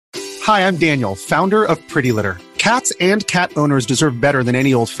Hi, I'm Daniel, founder of Pretty Litter. Cats and cat owners deserve better than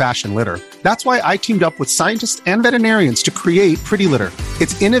any old-fashioned litter. That's why I teamed up with scientists and veterinarians to create Pretty Litter.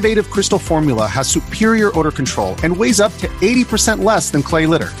 Its innovative crystal formula has superior odor control and weighs up to 80% less than clay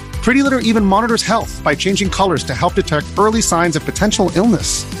litter. Pretty Litter even monitors health by changing colors to help detect early signs of potential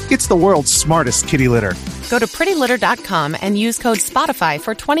illness. It's the world's smartest kitty litter. Go to prettylitter.com and use code SPOTIFY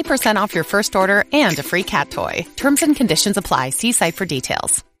for 20% off your first order and a free cat toy. Terms and conditions apply. See site for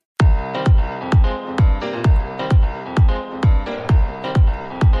details.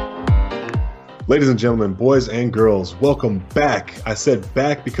 Ladies and gentlemen, boys and girls, welcome back. I said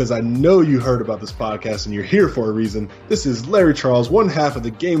back because I know you heard about this podcast and you're here for a reason. This is Larry Charles, one half of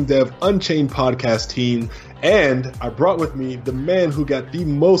the Game Dev Unchained podcast team, and I brought with me the man who got the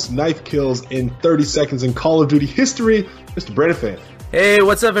most knife kills in 30 seconds in Call of Duty history, Mr. Brandon Fan. Hey,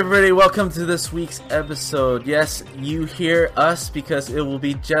 what's up, everybody? Welcome to this week's episode. Yes, you hear us because it will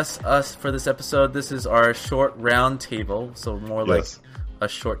be just us for this episode. This is our short round table, so more like a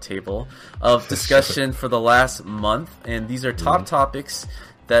short table of discussion for the last month, and these are top topics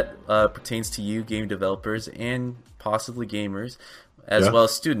that pertains to you, game developers, and possibly gamers, as well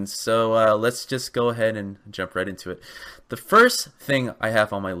as students. So let's just go ahead and jump right into it. The first thing I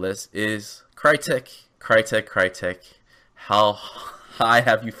have on my list is Crytek. How high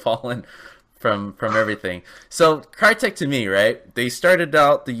have you fallen from everything? So Crytek, to me, right? They started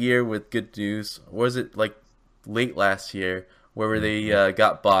out the year with good news. Was it like late last year? Where they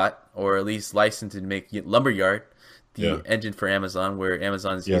got bought, or at least licensed to make Lumberyard, the engine for Amazon, where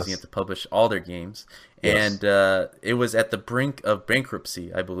Amazon is using it to publish all their games. And it was at the brink of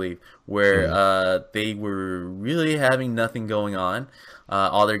bankruptcy, I believe, where they were really having nothing going on.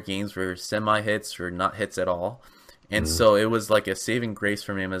 All their games were semi-hits or not hits at all. And so it was like a saving grace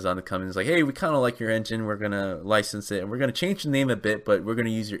from Amazon to come in. It's like, hey, we kind of like your engine. We're going to license it. And we're going to change the name a bit, but we're going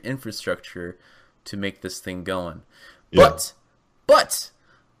to use your infrastructure to make this thing going. But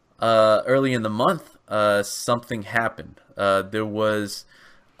early in the month, something happened. There was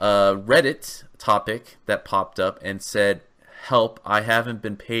a Reddit topic that popped up and said, help, I haven't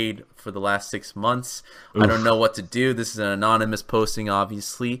been paid for the last 6 months. Oof. I don't know what to do. This is an anonymous posting,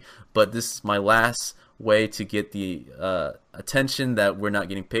 obviously, but this is my last way to get the attention that we're not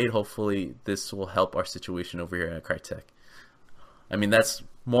getting paid. Hopefully this will help our situation over here at Crytek. I mean, that's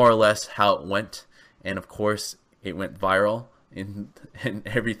more or less how it went. And of course, it went viral. And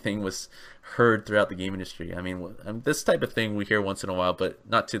everything was heard throughout the game industry. I mean, this type of thing we hear once in a while, but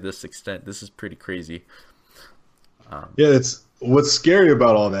not to this extent. This is pretty crazy. It's what's scary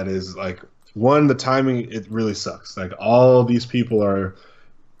about all that is, like, one, the timing, it really sucks. Like, all these people are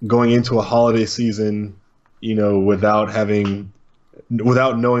going into a holiday season, you know, without knowing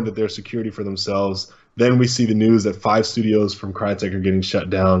that there's security for themselves. Then we see the news that 5 studios from Crytek are getting shut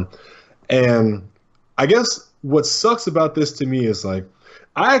down. And I guess what sucks about this to me is, like,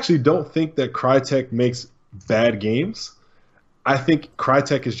 I actually don't think that Crytek makes bad games. I think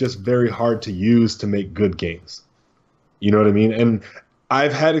Crytek is just very hard to use to make good games. You know what I mean? And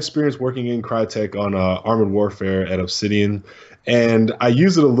I've had experience working in Crytek on Armored Warfare at Obsidian, and I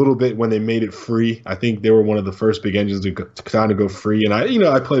used it a little bit when they made it free. I think they were one of the first big engines to kind of go free, and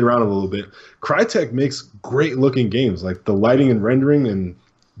I played around a little bit. Crytek makes great looking games, like the lighting and rendering and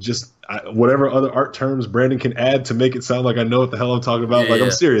just whatever other art terms Brandon can add to make it sound like I know what the hell I'm talking about. I'm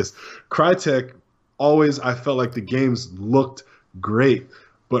serious. Crytek, always, I felt like the games looked great,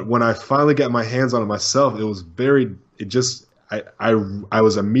 but when I finally got my hands on it myself, I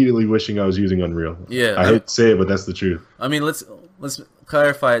was immediately wishing I was using Unreal. Yeah, I hate to say it, but that's the truth. I mean, let's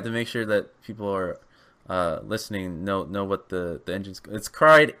clarify it to make sure that people are listening know what the engine's. It's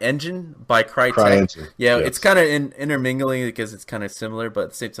CryEngine by Crytek. CryEngine. Yeah, yes. It's kind of intermingling because it's kind of similar, but at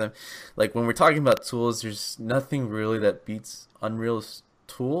the same time, like when we're talking about tools, there's nothing really that beats Unreal's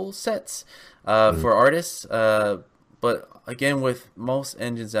tool sets for artists. But again, with most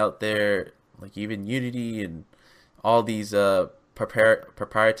engines out there, like even Unity and all these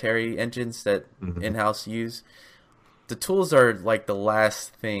proprietary engines that in-house use, the tools are like the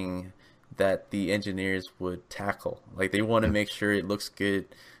last thing that the engineers would tackle. Like, they want to make sure it looks good,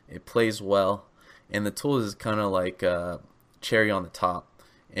 it plays well, and the tool is kind of like cherry on the top,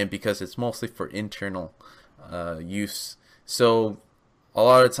 and because it's mostly for internal use, so a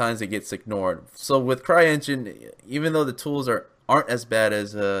lot of times it gets ignored. So with CryEngine, even though the tools aren't as bad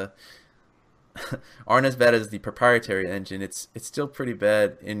as the proprietary engine, it's still pretty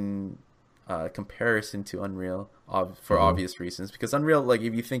bad in comparison to Unreal for obvious reasons. Because Unreal, like,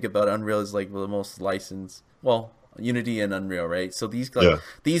 if you think about it, Unreal is like the most licensed. Well, Unity and Unreal, right? So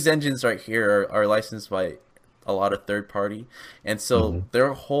these engines right here are licensed by a lot of third party, and so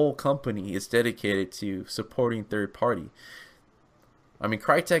their whole company is dedicated to supporting third party. I mean,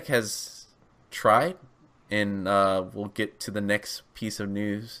 Crytek has tried, and we'll get to the next piece of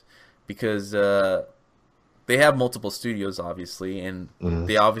news because they have multiple studios, obviously, and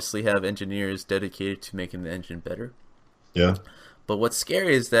they obviously have engineers dedicated to making the engine better. Yeah. But what's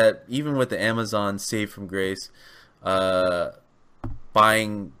scary is that even with the Amazon Save from Grace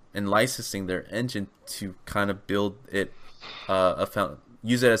buying and licensing their engine to kind of build it,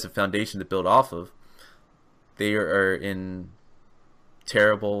 use it as a foundation to build off of, they are in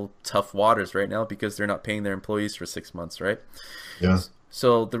terrible, tough waters right now because they're not paying their employees for 6 months, right? Yeah.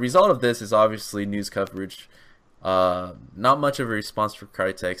 So the result of this is obviously news coverage. Not much of a response from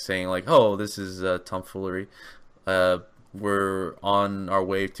Crytek saying like, "Oh, this is tomfoolery. We're on our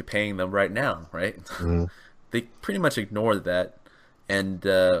way to paying them right now," right? They pretty much ignored that, and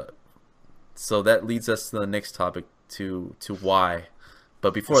so that leads us to the next topic, to why.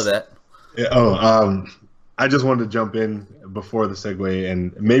 But before that, I just wanted to jump in before the segue,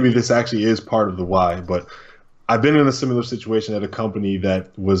 and maybe this actually is part of the why, but I've been in a similar situation at a company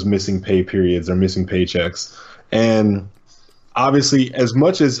that was missing pay periods or missing paychecks. And obviously, as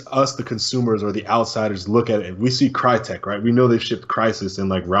much as us, the consumers or the outsiders, look at it, we see Crytek, right? We know they've shipped Crysis and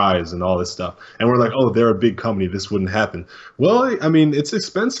like Rise and all this stuff. And we're like, oh, they're a big company. This wouldn't happen. Well, I mean, it's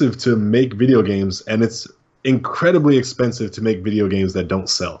expensive to make video games, and it's incredibly expensive to make video games that don't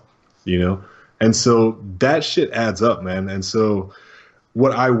sell, you know? And so that shit adds up, man. And so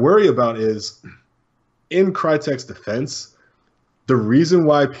what I worry about is, in Crytek's defense, the reason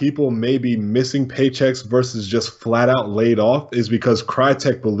why people may be missing paychecks versus just flat out laid off is because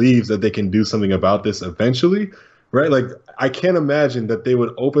Crytek believes that they can do something about this eventually, right? Like, I can't imagine that they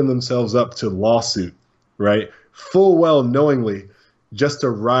would open themselves up to lawsuit, right? Full well knowingly, just to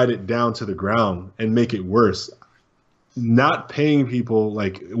ride it down to the ground and make it worse. Not paying people,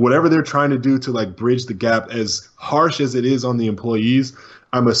 like, whatever they're trying to do to like bridge the gap, as harsh as it is on the employees,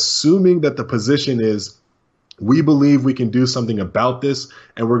 I'm assuming that the position is, we believe we can do something about this,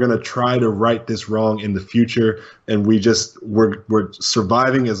 and we're going to try to right this wrong in the future. And we're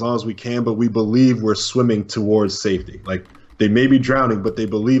surviving as long as we can, but we believe we're swimming towards safety. Like, they may be drowning, but they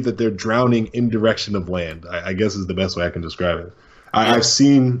believe that they're drowning in direction of land, I guess is the best way I can describe it. I've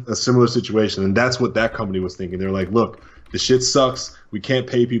seen a similar situation, and that's what that company was thinking. They're like, look, the shit sucks. We can't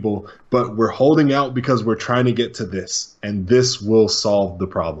pay people, but we're holding out because we're trying to get to this, and this will solve the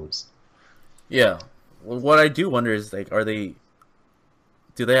problems. Yeah. Well, what I do wonder is, like, do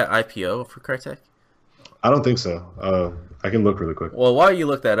they have IPO for Crytek? I don't think so. I can look really quick. Well, while you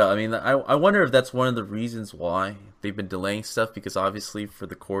look that up, I mean, I wonder if that's one of the reasons why they've been delaying stuff, because obviously for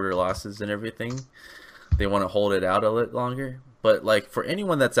the quarter losses and everything, they want to hold it out a little longer. But, like, for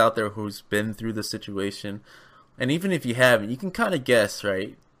anyone that's out there who's been through the situation, and even if you haven't, you can kind of guess,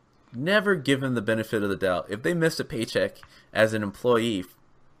 right? Never give them the benefit of the doubt. If they miss a paycheck as an employee,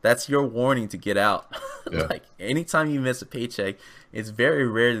 that's your warning to get out. Yeah. Like, anytime you miss a paycheck, it's very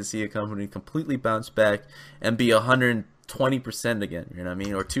rare to see a company completely bounce back and be 120% again, you know what I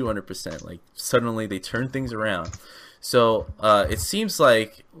mean? Or 200%. Like, suddenly they turn things around. So it seems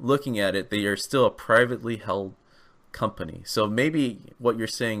like, looking at it, they are still a privately held company. So maybe what you're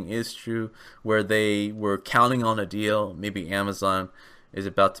saying is true, where they were counting on a deal. Maybe Amazon is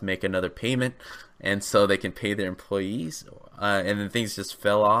about to make another payment, and so they can pay their employees, and then things just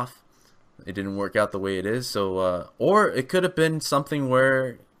fell off. It didn't work out the way it is. So, or it could have been something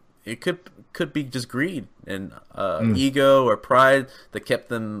where it could be just greed and ego or pride that kept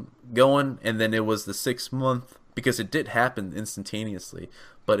them going, and then it was the 6 month, because it did happen instantaneously.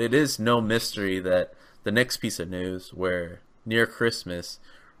 But it is no mystery that the next piece of news, where near Christmas,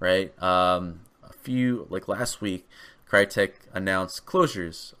 right, like last week, Crytek announced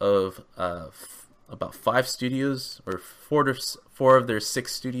closures of about 5 studios, or 4 of their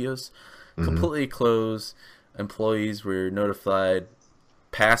 6 studios, completely closed. Employees were notified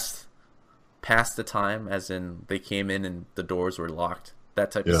past the time, as in they came in and the doors were locked, that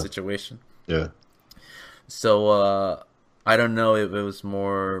type of situation. Yeah. So I don't know if it was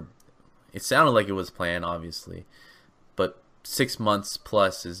more. It sounded like it was planned, obviously, but 6 months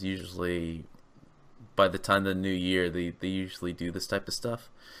plus is usually, by the time of the new year, they usually do this type of stuff.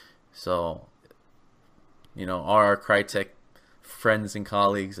 So, you know, our Crytek friends and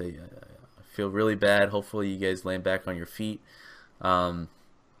colleagues, I feel really bad. Hopefully you guys land back on your feet.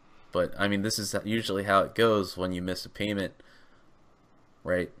 But, I mean, this is usually how it goes when you miss a payment,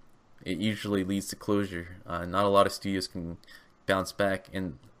 right? It usually leads to closure. Not a lot of studios can bounce back.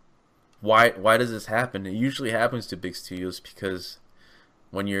 And why does this happen? It usually happens to big studios because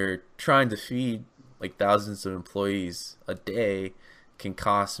when you're trying to feed like thousands of employees a day can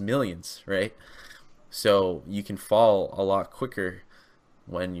cost millions, right? So you can fall a lot quicker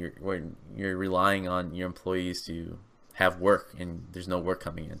when you're relying on your employees to have work and there's no work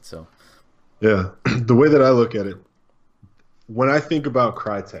coming in. So yeah, the way that I look at it, when I think about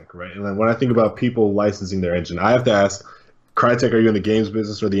Crytek, right, and then when I think about people licensing their engine, I have to ask, Crytek, are you in the games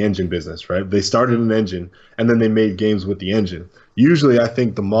business or the engine business, right? They started an engine, and then they made games with the engine. Usually, I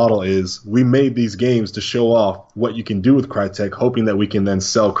think the model is we made these games to show off what you can do with Crytek, hoping that we can then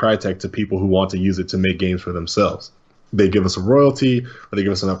sell Crytek to people who want to use it to make games for themselves. They give us a royalty, or they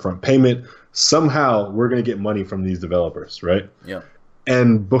give us an upfront payment. Somehow, we're going to get money from these developers, right? Yeah.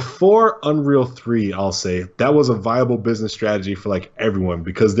 And before Unreal 3, I'll say, that was a viable business strategy for like everyone,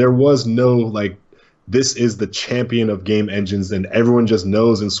 because there was no like, this is the champion of game engines and everyone just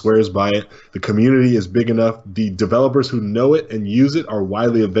knows and swears by it. The community is big enough. The developers who know it and use it are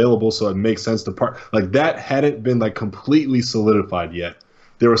widely available, so it makes sense to part. Like, that hadn't been like completely solidified yet.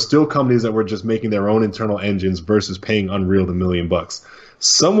 There were still companies that were just making their own internal engines versus paying Unreal the $1 million.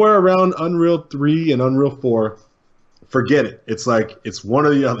 Somewhere around Unreal 3 and Unreal 4, forget it. It's like, it's one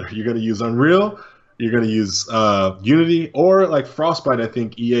or the other. You're going to use Unreal, you're going to use Unity, or like Frostbite. I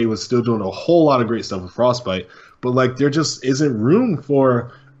think EA was still doing a whole lot of great stuff with Frostbite, but like there just isn't room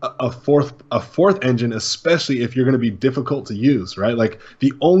for a fourth engine, especially if you're going to be difficult to use, right? Like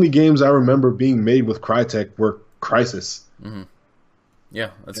the only games I remember being made with Crytek were Crysis. Mm-hmm.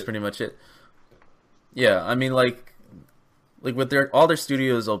 Yeah, that's pretty much it. Yeah, I mean, like with all their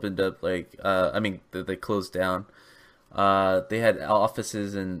studios opened up, like they closed down. They had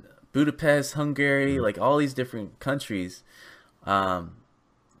offices in Budapest, Hungary, like all these different countries. I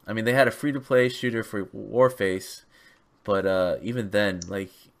mean, they had a free-to-play shooter for Warface, but even then,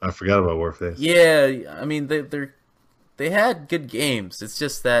 like, I forgot about Warface. Yeah, I mean, they had good games. It's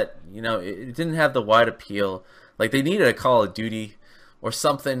just that, you know, it didn't have the wide appeal. Like, they needed a Call of Duty or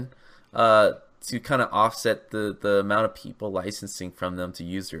something to kind of offset the amount of people licensing from them to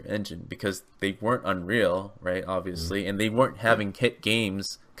use their engine, because they weren't Unreal, right, obviously, and they weren't having hit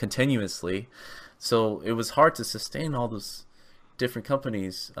games continuously. So it was hard to sustain all those different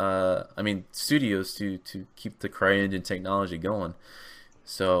companies, studios to keep the CryEngine technology going.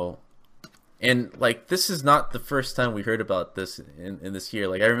 So, and like, this is not the first time we heard about this in this year.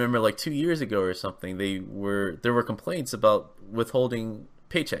 Like, I remember like 2 years ago or something, there were complaints about withholding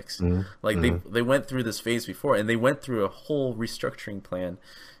paychecks. Mm-hmm. Like they went through this phase before, and they went through a whole restructuring plan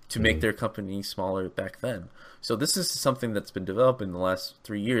to make their company smaller back then. So this is something that's been developed in the last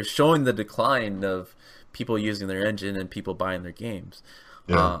 3 years, showing the decline of people using their engine and people buying their games.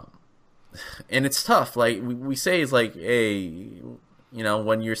 Yeah. And it's tough. Like we say, it's like, hey, you know,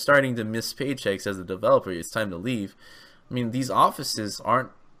 when you're starting to miss paychecks as a developer, it's time to leave. I mean, these offices aren't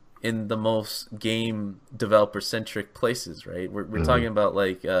in the most game developer centric places, right? We're talking about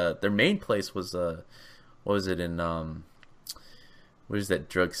like their main place was what was it in what is that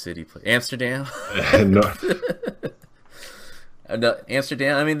drug city place? Amsterdam? No.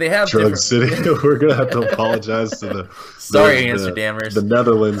 Amsterdam. I mean, they have drug city. We're gonna have to apologize to the Amsterdammers, the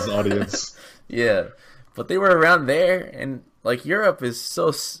Netherlands audience. Yeah, but they were around there, and like Europe is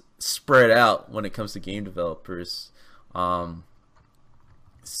so spread out when it comes to game developers.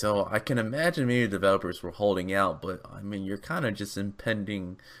 So I can imagine maybe developers were holding out, but I mean, you're kind of just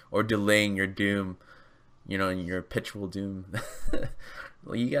impending or delaying your doom, you know, your perpetual doom.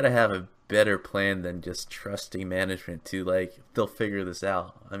 Well, you got to have a better plan than just trusting management to, like, they'll figure this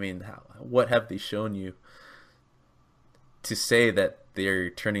out. I mean, what have they shown you to say that they're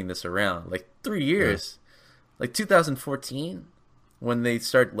turning this around? Like 3 years, like 2014, when they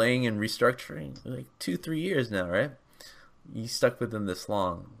start laying and restructuring, like 2-3 years now, right? You stuck with them this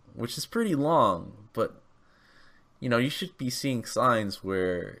long, which is pretty long, but you know, you should be seeing signs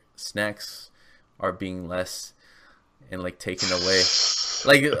where snacks are being less and like taken away.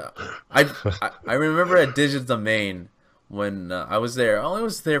 Like I remember at Digital Domain when I was there. I only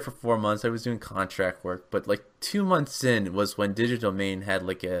was there for 4 months. I was doing contract work, but like 2 months in was when Digital Domain had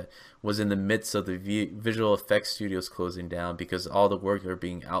was in the midst of the visual effects studios closing down because all the work were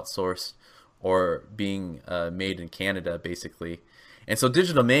being outsourced or being made in Canada, basically. And so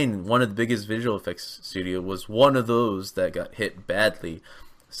Digital Domain, one of the biggest visual effects studio, was one of those that got hit badly.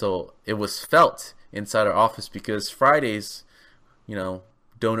 So it was felt inside our office because Fridays, you know,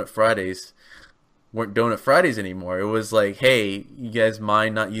 Donut Fridays weren't Donut Fridays anymore. It was like, hey, you guys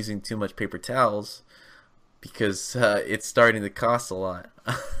mind not using too much paper towels because it's starting to cost a lot.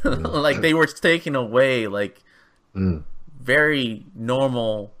 Like they were taking away like very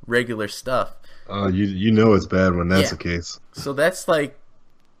normal, regular stuff. Oh, you know it's bad when that's the case. So that's like,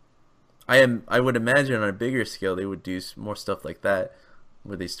 I would imagine on a bigger scale they would do more stuff like that,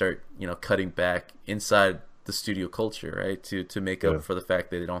 where they start cutting back inside the studio culture, right, to make up for the fact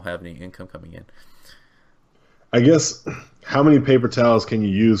that they don't have any income coming in. I guess how many paper towels can you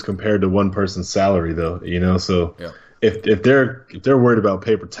use compared to one person's salary, though? So if they're worried about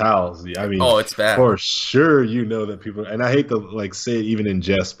paper towels, I mean, it's bad for sure. That people, and I hate to say it even in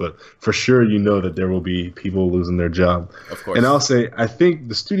jest, but for sure that there will be people losing their job. Of course. And I'll say I think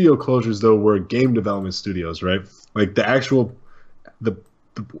the studio closures though were game development studios, right? Like the actual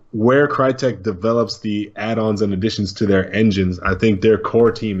where Crytek develops the add-ons and additions to their engines, I think their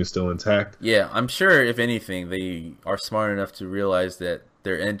core team is still intact. Yeah, I'm sure if anything, they are smart enough to realize that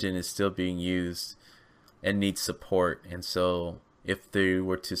their engine is still being used and needs support. And so if they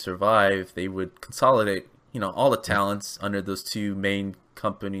were to survive, they would consolidate, all the talents under those two main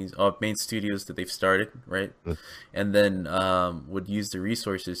companies, main studios that they've started, right? And then would use the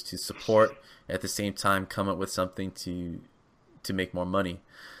resources to support, at the same time come up with something to make more money.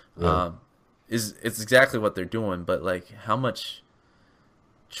 It's exactly what they're doing, but like, how much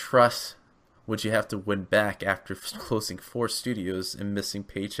trust would you have to win back after closing 4 studios and missing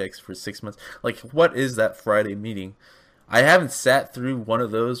paychecks for 6 months? Like, what is that Friday meeting? I haven't sat through one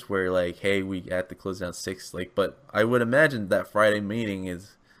of those where like, hey, we had to close down 6, but I would imagine that Friday meeting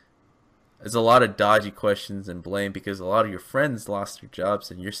is a lot of dodgy questions and blame, because a lot of your friends lost their jobs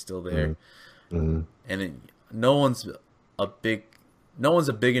and you're still there. And no one's a big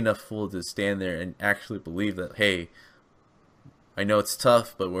enough fool to stand there and actually believe that, hey, I know it's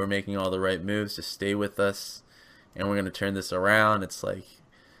tough, but we're making all the right moves. Just stay with us, and we're going to turn this around. It's like,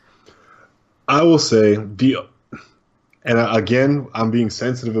 I will say and again, I'm being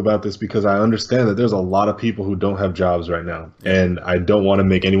sensitive about this because I understand that there's a lot of people who don't have jobs right now, and I don't want to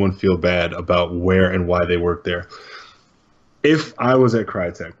make anyone feel bad about where and why they work there. If I was at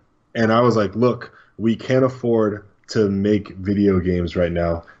Crytek and I was like, look, we can't afford to make video games right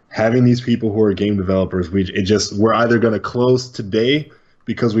now. Having these people who are game developers, we're either going to close today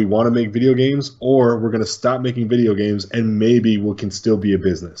because we want to make video games, or we're going to stop making video games and maybe we can still be a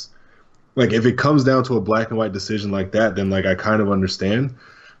business. Like, if it comes down to a black and white decision like that, then like I kind of understand,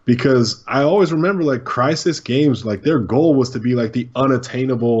 because I always remember like Crysis games, like their goal was to be like the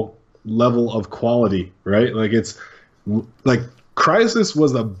unattainable level of quality, right? Like it's like Crysis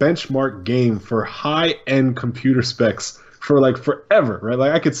was a benchmark game for high-end computer specs for like forever, right?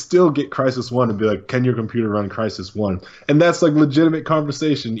 Like I could still get Crysis 1 and be like, can your computer run Crysis 1? And that's like legitimate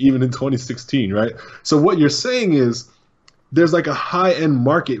conversation even in 2016, right? So what you're saying is there's like a high-end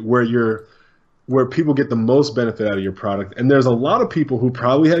market where people get the most benefit out of your product, and there's a lot of people who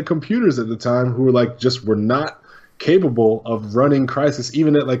probably had computers at the time who were like were not capable of running Crysis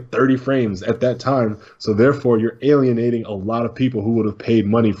even at like 30 frames at that time. So therefore you're alienating a lot of people who would have paid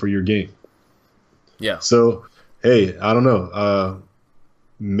money for your game. Yeah. So, hey, I don't know.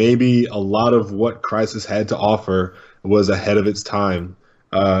 Maybe a lot of what Crysis had to offer was ahead of its time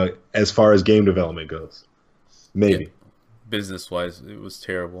as far as game development goes. Maybe. Yeah. Business-wise, it was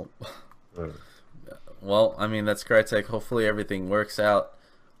terrible. Well, I mean, that's Crytek. Hopefully everything works out.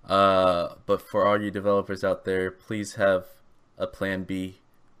 But for all you developers out there, please have a plan B,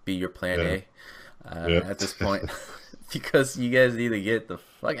 be your plan A at this point, because you guys need to get the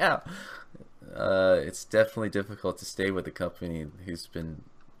fuck out. It's definitely difficult to stay with a company who's been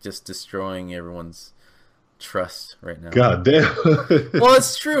just destroying everyone's trust right now. God damn. Well,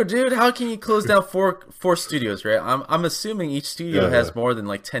 it's true, dude. How can you close down four studios, right? I'm assuming each studio has more than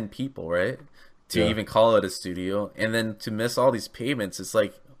like 10 people, right? To even call it a studio, and then to miss all these payments, it's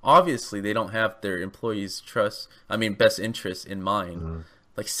like, obviously they don't have their employees' best interest in mind.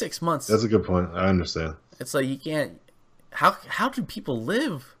 Like 6 months. That's a good point. I understand. It's like, you can't. How do people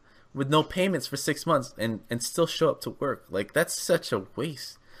live with no payments for 6 months and still show up to work? Like, that's such a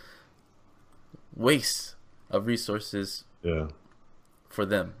waste of resources. For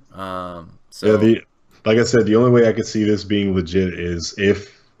them. Like I said, the only way I could see this being legit is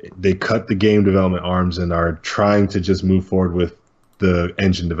if they cut the game development arms and are trying to just move forward with the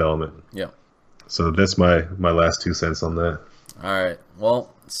engine development. Yeah. So that's my last 2 cents on that. All right.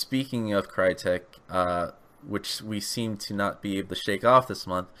 Well, speaking of Crytek, which we seem to not be able to shake off this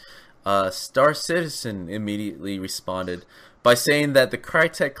month, Star Citizen immediately responded by saying that the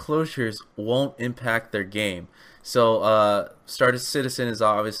Crytek closures won't impact their game. So Star Citizen is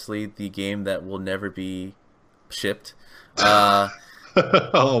obviously the game that will never be shipped.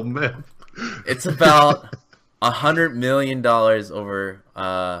 Oh, man. It's about $100 million over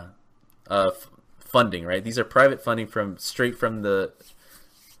funding, right? These are private funding straight from the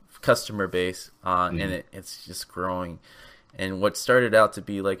customer base, and it's just growing. And what started out to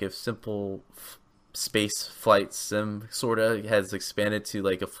be like a simple space flight sim sort of has expanded to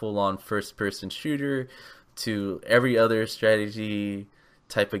like a full-on first-person shooter, to every other strategy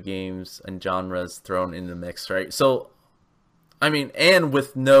type of games and genres thrown in the mix, right? So, I mean, and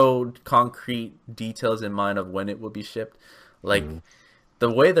with no concrete details in mind of when it will be shipped, like the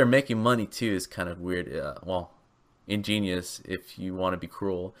way they're making money too is kind of weird. Well, ingenious if you want to be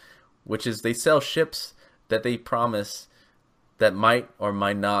cruel, which is they sell ships that they promise that might or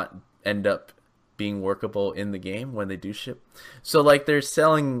might not end up being workable in the game when they do ship. So like they're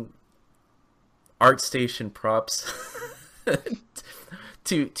selling ArtStation props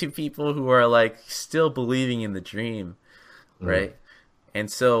to people who are like still believing in the dream, right?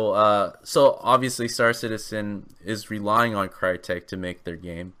 And so so obviously Star Citizen is relying on Crytek to make their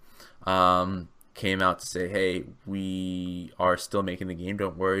game. Came out to say, hey, we are still making the game,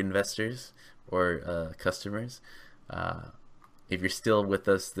 don't worry, investors or customers. If you're still with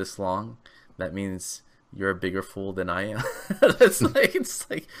us this long, that means you're a bigger fool than I am. It's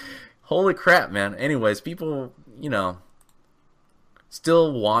like holy crap, man. Anyways, people, you know,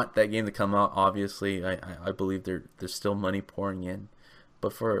 still want that game to come out. Obviously, I believe there's still money pouring in,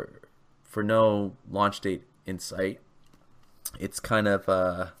 but for no launch date in sight, it's kind of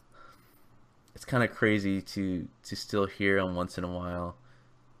crazy to still hear them once in a while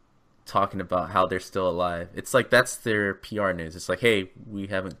talking about how they're still alive. It's like that's their PR news. It's like, hey, we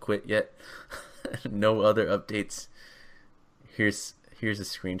haven't quit yet. No other updates. Here's a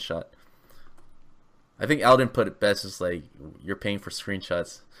screenshot. I think Alden put it best. It's like you're paying for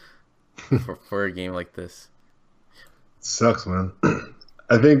screenshots for a game like this. It sucks, man.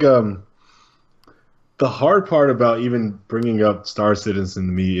 I think the hard part about even bringing up Star Citizen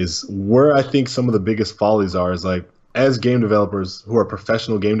to me is where I think some of the biggest follies are is like, as game developers who are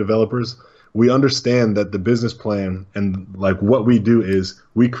professional game developers, we understand that the business plan and like what we do is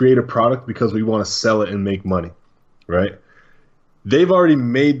we create a product because we want to sell it and make money, right? They've already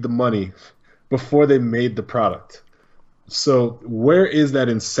made the money before they made the product. So where is that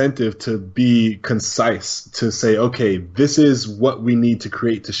incentive to be concise, to say, okay, this is what we need to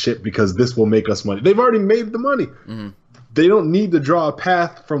create to ship because this will make us money? They've already made the money. Mm-hmm. They don't need to draw a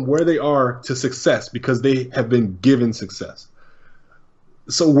path from where they are to success because they have been given success.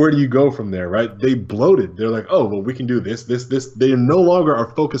 So where do you go from there, right? They bloated. They're like, oh, well, we can do this. They no longer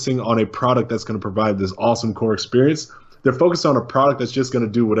are focusing on a product that's going to provide this awesome core experience. They're focused on a product that's just going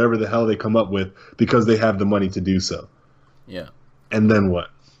to do whatever the hell they come up with because they have the money to do so. Yeah. And then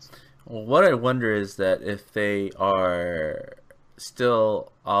what? Well, what I wonder is that if they are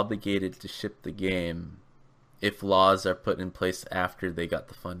still obligated to ship the game, if laws are put in place after they got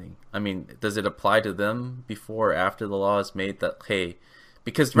the funding. I mean, does it apply to them before or after the law is made that, hey,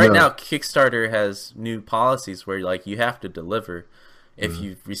 because right now Kickstarter has new policies where like you have to deliver if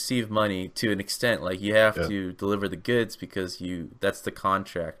you receive money to an extent, like you have to deliver the goods because that's the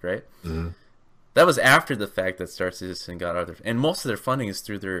contract, right? Mm-hmm. That was after the fact that Star Citizen got other, and most of their funding is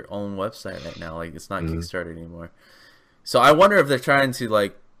through their own website right now. Like it's not Kickstarter anymore. So I wonder if they're trying to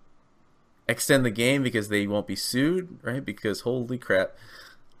like extend the game because they won't be sued, right? Because holy crap,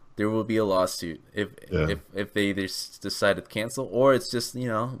 there will be a lawsuit if they either decide to cancel, or it's just, you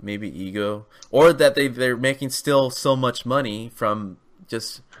know, maybe ego, or that they're making still so much money from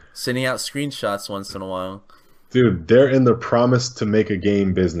just sending out screenshots once in a while. Dude, they're in the promise to make a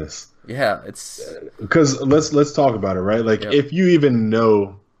game business. Yeah, it's because let's talk about it, right? Like if you even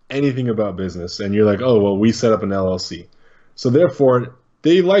know anything about business and you're like, oh well, we set up an LLC, so therefore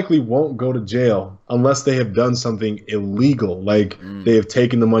they likely won't go to jail unless they have done something illegal, like they have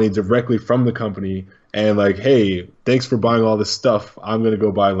taken the money directly from the company and like, hey, thanks for buying all this stuff, I'm gonna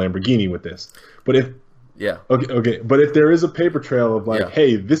go buy a Lamborghini with this. But if but if there is a paper trail of like,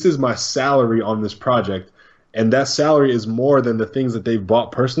 hey, this is my salary on this project, and that salary is more than the things that they've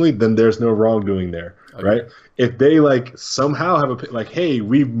bought personally, then there's no wrongdoing there, right? If they like somehow have like, hey,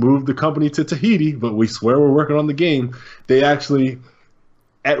 we've moved the company to Tahiti, but we swear we're working on the game, they actually,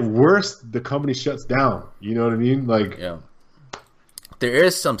 at worst, the company shuts down. You know what I mean? Like, there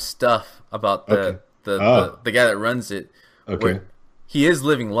is some stuff about the guy that runs it. Okay, he is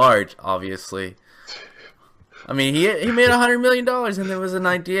living large, obviously. I mean, he made $100 million, and there was an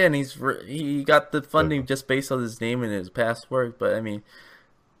idea, and he got the funding just based on his name and his past work. But I mean,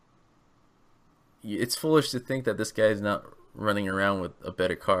 it's foolish to think that this guy is not running around with a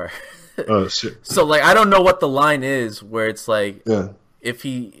better car. Oh shit! So like, I don't know what the line is where it's like, if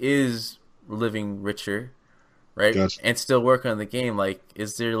he is living richer, right, and still working on the game, like,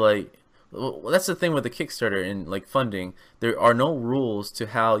 is there like, well, that's the thing with the Kickstarter and like funding. There are no rules to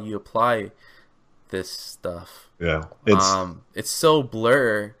how you apply this stuff. Yeah, it's so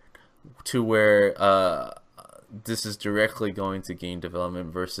blur to where this is directly going to game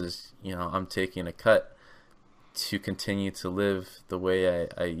development versus, you know, I'm taking a cut to continue to live the way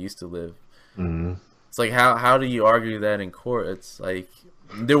I used to live. Mm-hmm. It's like, how do you argue that in court? It's like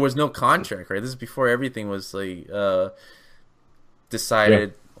there was no contract, right? This is before everything was like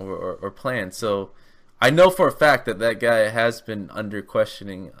decided or planned. So I know for a fact that guy has been under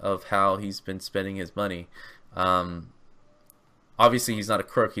questioning of how he's been spending his money. Obviously, he's not a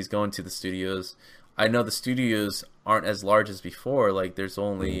crook. He's going to the studios. I know the studios aren't as large as before. Like, there's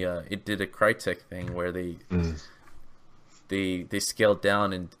only it did a Crytek thing where they scaled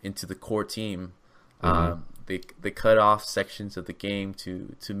down into the core team. They cut off sections of the game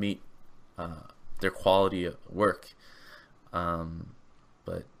to meet their quality of work.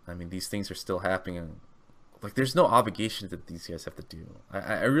 But I mean, these things are still happening. Like, there's no obligation that these guys have to do.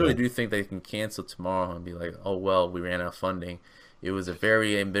 I really do think they can cancel tomorrow and be like, oh well, we ran out of funding. It was a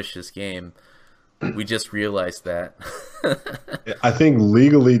very ambitious game. We just realized that. I think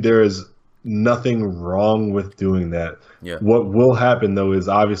legally there is nothing wrong with doing that. Yeah. What will happen, though, is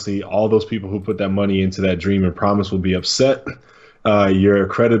obviously all those people who put that money into that dream and promise will be upset. Your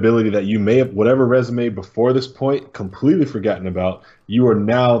credibility that you may have, whatever resume before this point, completely forgotten about. You are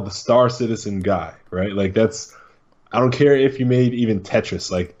now the Star Citizen guy, right? Like, that's, I don't care if you made even Tetris,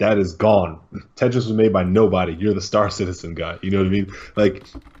 like, that is gone. Tetris was made by nobody. You're the Star Citizen guy. You know what I mean? Like,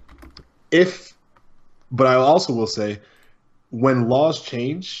 but I also will say, when laws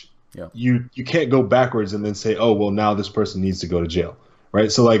change, you can't go backwards and then say, oh, well, now this person needs to go to jail,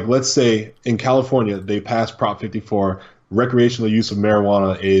 right? So, like, let's say in California, they passed Prop 54, recreational use of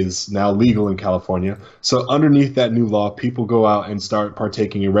marijuana is now legal in California. So underneath that new law, people go out and start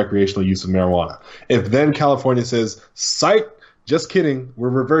partaking in recreational use of marijuana. If then California says, psych, just kidding, we're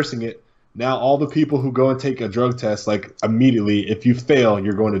reversing it. Now all the people who go and take a drug test, like, immediately, if you fail,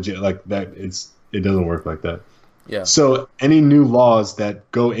 you're going to jail. Like, that, it doesn't work like that. Yeah. So any new laws that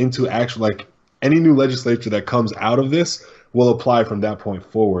go into actual, like, any new legislature that comes out of this will apply from that point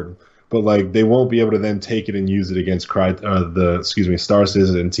forward. But, like, they won't be able to then take it and use it against Star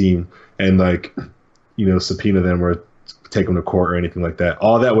Citizen team and, like, you know, subpoena them or take them to court or anything like that.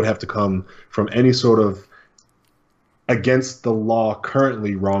 All that would have to come from any sort of against the law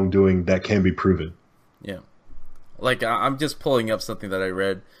currently wrongdoing that can be proven. Yeah. Like, I'm just pulling up something that I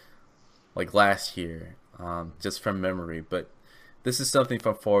read, like, last year, just from memory. But this is something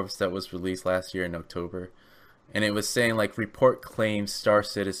from Forbes that was released last year in October. And it was saying, like, report claims Star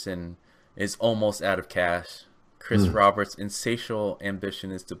Citizen is almost out of cash. Chris Roberts' insatiable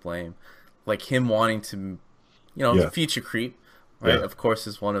ambition is to blame. Like, him wanting to, you know, future creep, right? Yeah. Of course,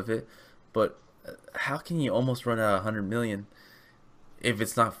 is one of it. But how can you almost run out of $100 million if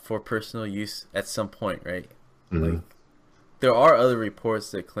it's not for personal use at some point, right? Like, there are other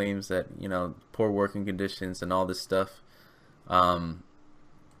reports that claims that, you know, poor working conditions and all this stuff.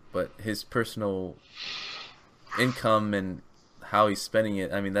 But his personal income and how he's spending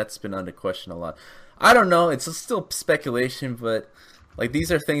it, I mean, that's been under question a lot. I don't know, it's still speculation, but, like,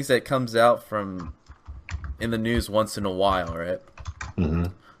 these are things that comes out from in the news once in a while, right?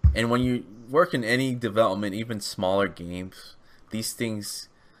 And when you work in any development, even smaller games, these things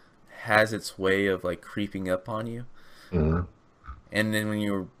has its way of, like, creeping up on you. And then when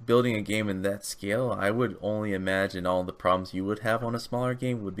you're building a game in that scale, I would only imagine all the problems you would have on a smaller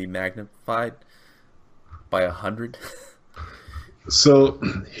game would be magnified by 100. So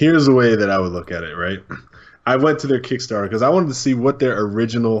here's the way that I would look at it, right? I went to their Kickstarter because I wanted to see what their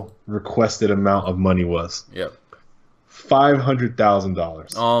original requested amount of money was. Yep.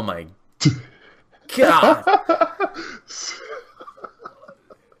 $500,000. Oh my God.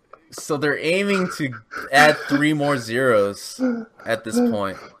 So they're aiming to add 3 more zeros at this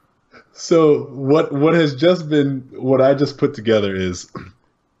point. So what has just been, what I just put together is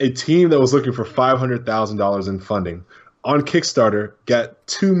a team that was looking for $500,000 in funding on Kickstarter got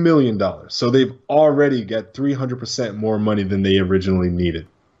 $2 million. So they've already got 300% more money than they originally needed,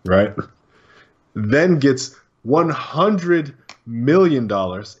 right? Then gets $100 million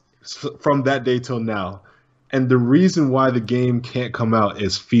from that day till now. And the reason why the game can't come out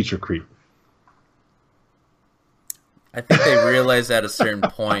is feature creep. I think they realize at a certain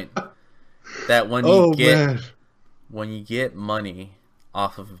point that when you get money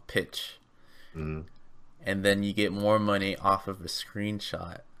off of a pitch, and then you get more money off of a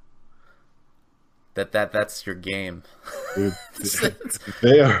screenshot, that's your game. Dude,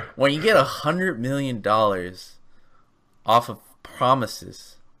 they are. When you get $100 million off of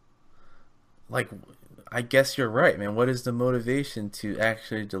promises, like, I guess you're right, man. What is the motivation to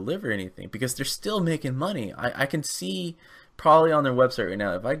actually deliver anything? Because they're still making money. I can see probably on their website right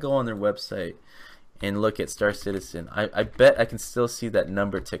now. If I go on their website and look at Star Citizen, I bet I can still see that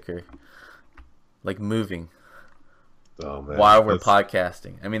number ticker like moving while we're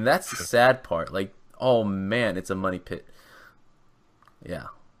podcasting. I mean, that's the sad part. Like, oh man, it's a money pit. Yeah,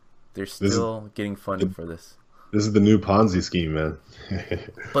 they're still getting funding for this. This is the new Ponzi scheme, man.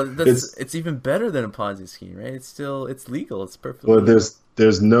 But it's even better than a Ponzi scheme, right? It's legal. It's perfectly legal. Well,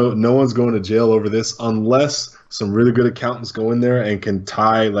 there's no one's going to jail over this unless some really good accountants go in there and can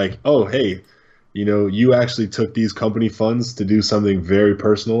tie, like, oh, hey, you know, you actually took these company funds to do something very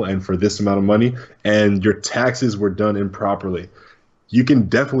personal and for this amount of money, and your taxes were done improperly. You can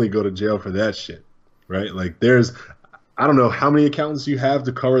definitely go to jail for that shit, right? Like, I don't know how many accountants you have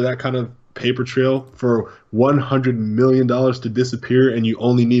to cover that kind of paper trail for $100 million to disappear, and you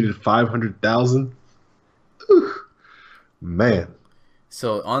only needed 500,000. Man.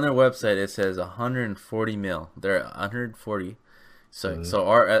 So on their website it says 140 mil. They're 140. So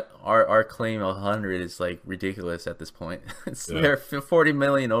our claim of 100 is like ridiculous at this point. They're 40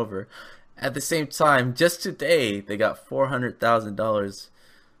 million over. At the same time, just today they got $400,000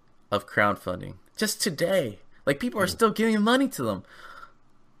 of crowdfunding. Just today, like, people are still giving money to them.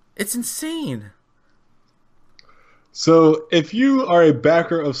 It's insane. So if you are a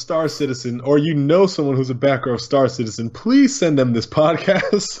backer of Star Citizen, or you know someone who's a backer of Star Citizen, please send them this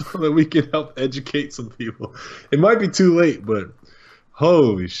podcast so that we can help educate some people. It might be too late, but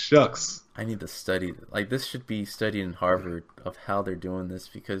holy shucks. I need to study. Like, this should be studied in Harvard of how they're doing this,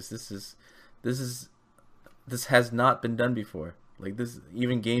 because this has not been done before. Like, this,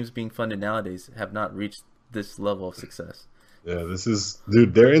 even games being funded nowadays have not reached this level of success. Yeah,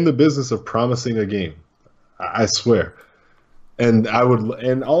 dude, they're in the business of promising a game. I swear. And I'll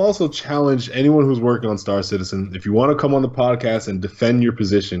also challenge anyone who's working on Star Citizen, if you want to come on the podcast and defend your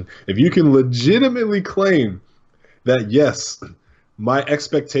position, if you can legitimately claim that, yes, my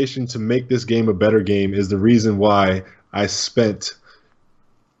expectation to make this game a better game is the reason why I spent,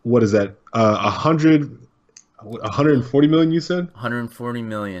 what is that, 140 million, you said? 140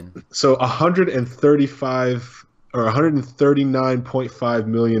 million. So 135 or $139.5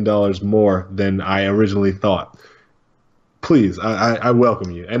 million more than I originally thought. Please, I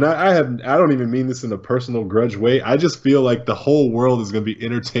welcome you. And I don't even mean this in a personal grudge way. I just feel like the whole world is going to be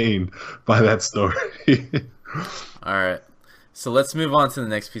entertained by that story. All right. So let's move on to the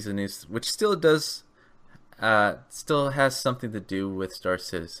next piece of news, which still has something to do with Star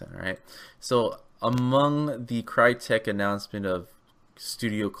Citizen, right? So among the Crytek announcement of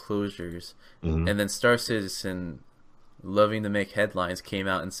studio closures, and then Star Citizen, loving to make headlines, came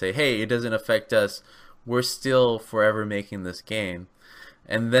out and say, hey, it doesn't affect us, we're still forever making this game.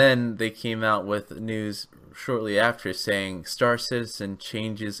 And then they came out with news shortly after saying Star Citizen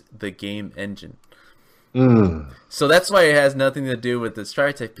changes the game engine. So that's why it has nothing to do with the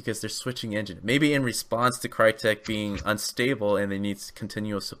Crytek, because they're switching engine. Maybe in response to Crytek being unstable and they need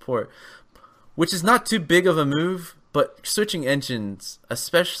continual support, which is not too big of a move. But switching engines,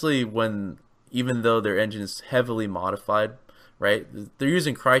 especially even though their engine is heavily modified, right? They're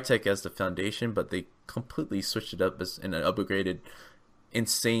using Crytek as the foundation, but they completely switched it up and upgraded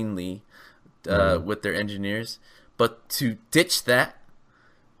insanely with their engineers. But to ditch that,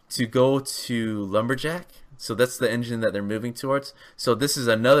 to go to Lumberjack, so that's the engine that they're moving towards. So this is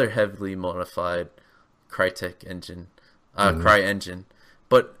another heavily modified Crytek engine, CryEngine.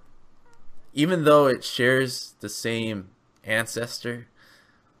 But even though it shares the same ancestor,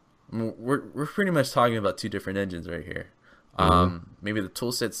 we're pretty much talking about two different engines right here. Maybe the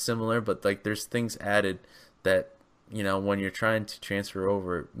toolset's similar, but like there's things added that, you know, when you're trying to transfer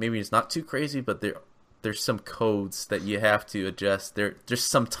over, maybe it's not too crazy, but there's some codes that you have to adjust. There's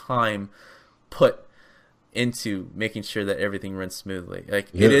some time put into making sure that everything runs smoothly. Like,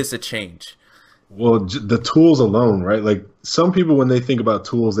 it is a change. Well, the tools alone, right? Like, some people, when they think about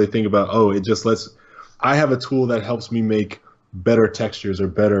tools, they think about, oh, it just I have a tool that helps me make better textures or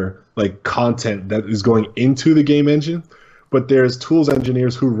better, like, content that is going into the game engine. But there's tools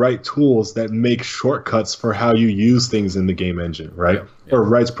engineers who write tools that make shortcuts for how you use things in the game engine, right? Yeah. Or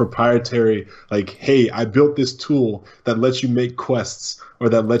writes proprietary, like, hey, I built this tool that lets you make quests, or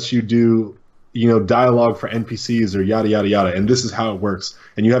that lets you do, you know, dialogue for NPCs, or yada, yada, yada. And this is how it works.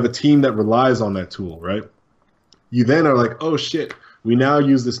 And you have a team that relies on that tool, right? You then are like, oh, shit, we now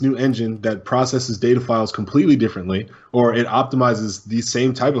use this new engine that processes data files completely differently, or it optimizes these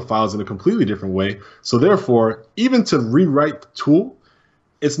same type of files in a completely different way. So therefore, even to rewrite the tool,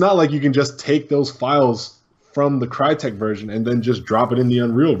 it's not like you can just take those files from the Crytek version and then just drop it in the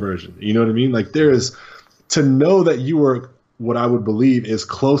Unreal version. You know what I mean? Like, there is to know that you were what I would believe is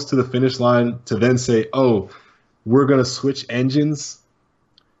close to the finish line to then say, oh, we're going to switch engines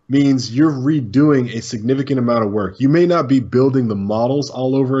means you're redoing a significant amount of work. You may not be building the models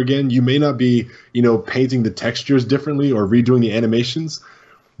all over again. You may not be, painting the textures differently or redoing the animations,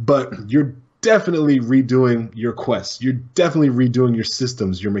 but you're definitely redoing your quests. You're definitely redoing your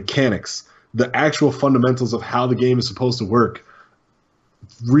systems, your mechanics, the actual fundamentals of how the game is supposed to work.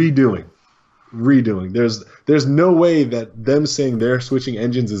 Redoing. There's no way that them saying they're switching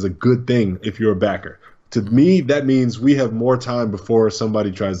engines is a good thing if you're a backer. To me, that means we have more time before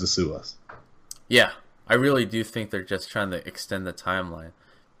somebody tries to sue us. Yeah, I really do think they're just trying to extend the timeline.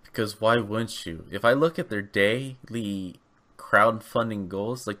 Because why wouldn't you? If I look at their daily crowdfunding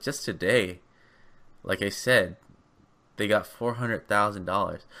goals, like just today, like I said, they got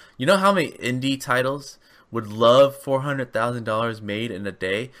 $400,000. You know how many indie titles would love $400,000 made in a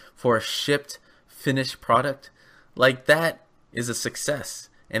day for a shipped, finished product? Like, that is a success.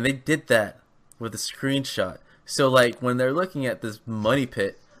 And they did that with a screenshot. So like when they're looking at this money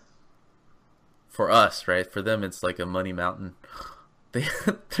pit, for us, right? For them, it's like a money mountain.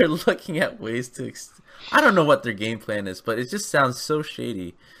 They're looking at ways to. I don't know what their game plan is, but it just sounds so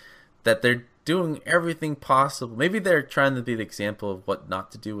shady that they're doing everything possible. Maybe they're trying to be the example of what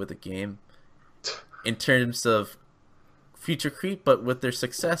not to do with a game in terms of future creep. But with their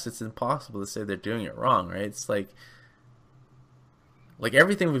success, it's impossible to say they're doing it wrong, right? It's like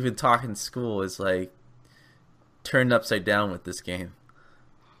everything we've been taught in school is like turned upside down with this game.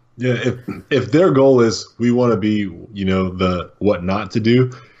 Yeah, if their goal is we want to be, the what not to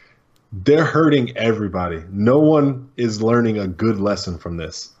do, they're hurting everybody. No one is learning a good lesson from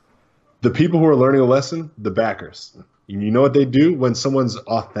this. The people who are learning a lesson, the backers. And you know what they do when someone's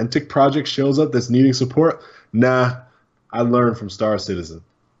authentic project shows up that's needing support? Nah, I learned from Star Citizen.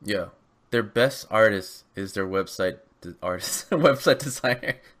 Yeah, their best artist is their website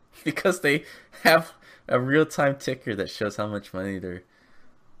designer, because they have a real-time ticker that shows how much money they're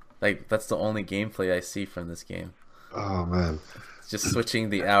like. That's the only gameplay I see from this game. Oh man, it's just switching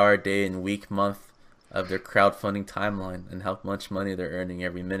the hour, day, and week, month of their crowdfunding timeline and how much money they're earning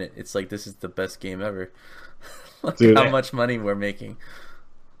every minute. It's like, this is the best game ever. Dude, how much money we're making.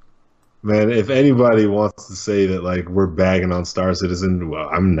 Man, if anybody wants to say that like we're bagging on Star Citizen, well,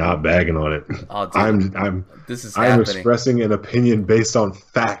 I'm not bagging on it. Oh, dude, I'm happening. Expressing an opinion based on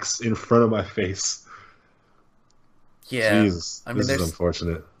facts in front of my face. Yeah, Jesus, this is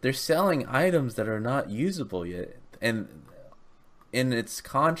unfortunate. They're selling items that are not usable yet, and in its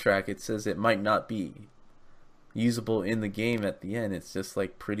contract it says it might not be usable in the game at the end. It's just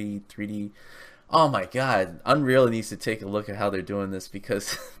like pretty 3D. Oh my God, Unreal needs to take a look at how they're doing this,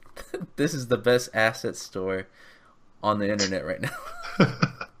 because this is the best asset store on the internet right now.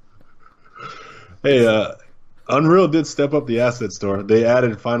 Hey, Unreal did step up the asset store. They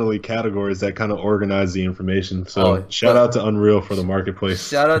added finally categories that kind of organize the information. So shout out to Unreal for the marketplace.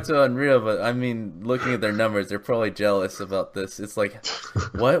 Shout out to Unreal, but I mean, looking at their numbers, they're probably jealous about this. It's like,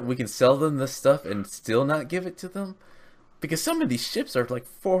 what? We can sell them this stuff and still not give it to them? Because some of these ships are like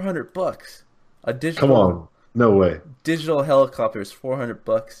 $400. A digital, come on, no way. Digital helicopter is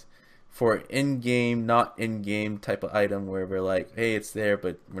 $400 for in-game, not in-game type of item where we're like, hey, it's there,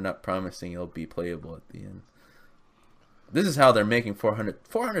 but we're not promising it'll be playable at the end. This is how they're making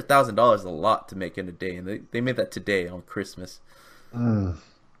 $400,000 is a lot to make in a day, and they made that today on Christmas. I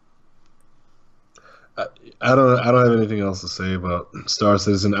don't have anything else to say about Star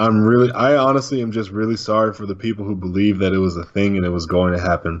Citizen. I honestly am just really sorry for the people who believe that it was a thing and it was going to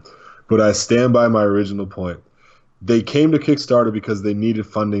happen. But I stand by my original point. They came to Kickstarter because they needed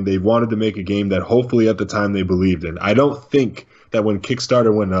funding. They wanted to make a game that hopefully at the time they believed in. I don't think that when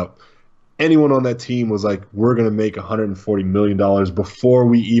Kickstarter went up, anyone on that team was like, we're going to make $140 million before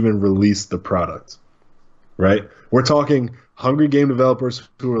we even release the product, right? We're talking hungry game developers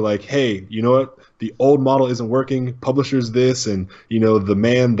who are like, hey, you know what? The old model isn't working. Publishers this and, the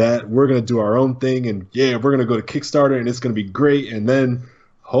man that. We're going to do our own thing. And, yeah, we're going to go to Kickstarter and it's going to be great. And then,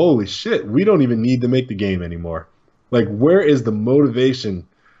 holy shit, we don't even need to make the game anymore. Like, where is the motivation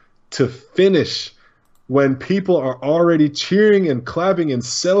to finish when people are already cheering and clapping and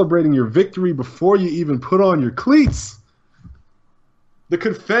celebrating your victory before you even put on your cleats? The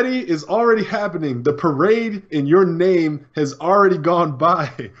confetti is already happening. The parade in your name has already gone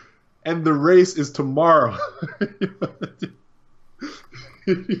by. And the race is tomorrow.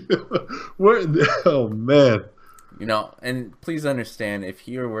 Oh, man. And please understand, if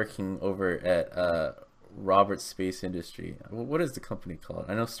you're working over at Roberts Space Industry, what is the company called?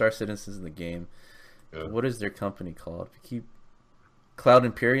 I know Star Citizen is in the game. Yeah. What is their company called? Cloud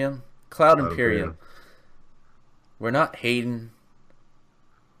Imperium? Cloud Imperium. we're not hating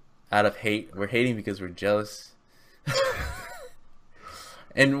out of hate. We're hating because we're jealous.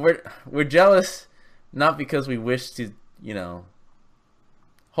 And we're jealous not because we wish to,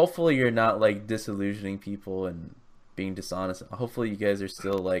 hopefully you're not like disillusioning people and being dishonest. Hopefully you guys are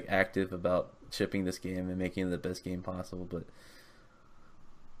still like active about shipping this game and making it the best game possible, but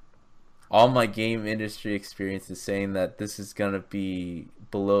all my game industry experience is saying that this is gonna be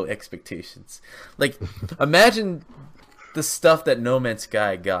below expectations. Like, imagine the stuff that No Man's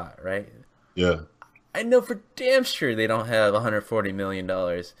Sky got, right? Yeah. I know for damn sure they don't have $140 million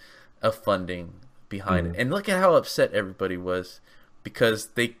of funding behind it. And look at how upset everybody was because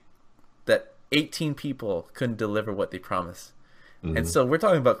that 18 people couldn't deliver what they promised. And so we're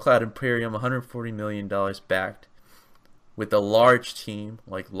talking about Cloud Imperium, $140 million backed with a large team,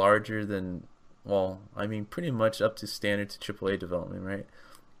 like larger than, pretty much up to standard to AAA development, right?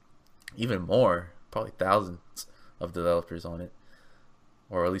 Even more, probably thousands of developers on it,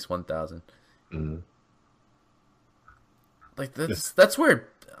 or at least 1,000. Like that's where,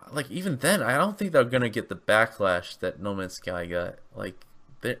 like, even then, I don't think they're gonna get the backlash that No Man's Sky got. Like,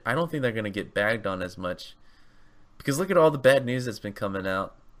 I don't think they're gonna get bagged on as much because look at all the bad news that's been coming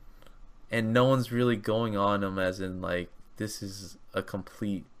out, and no one's really going on them as in like this is a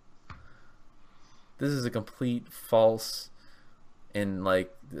complete false and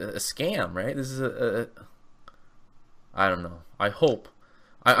like a scam, right? This is I don't know. I hope.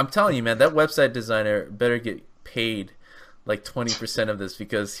 I'm telling you, man, that website designer better get paid like 20% of this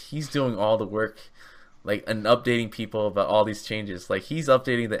because he's doing all the work, like, and updating people about all these changes. Like, he's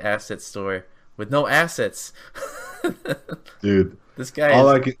updating the asset store with no assets. Dude, this guy. I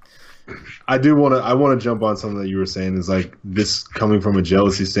want to jump on something that you were saying is like this coming from a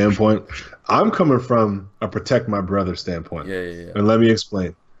jealousy standpoint. I'm coming from a protect my brother standpoint. Yeah. And let me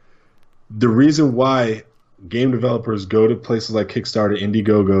explain. The reason why game developers go to places like Kickstarter,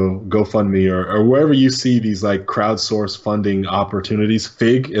 Indiegogo, GoFundMe, or wherever you see these like crowdsource funding opportunities.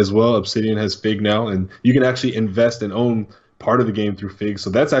 Fig as well. Obsidian has Fig now, and you can actually invest and own part of the game through Fig. So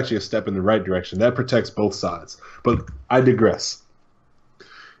that's actually a step in the right direction. That protects both sides. But I digress.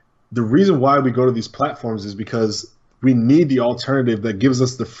 The reason why we go to these platforms is because we need the alternative that gives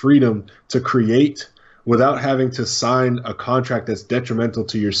us the freedom to create without having to sign a contract that's detrimental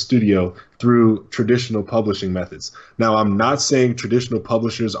to your studio through traditional publishing methods. Now, I'm not saying traditional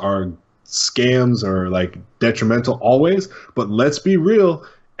publishers are scams or like detrimental always, but let's be real.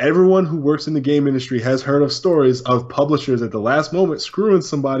 Everyone who works in the game industry has heard of stories of publishers at the last moment screwing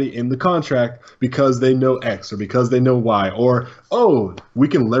somebody in the contract because they know X or because they know Y, or, oh, we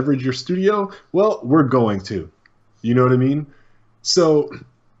can leverage your studio. Well, we're going to. You know what I mean? So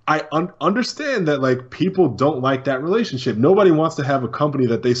I understand that like people don't like that relationship. Nobody wants to have a company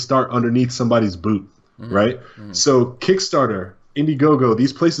that they start underneath somebody's boot, right? So Kickstarter, Indiegogo,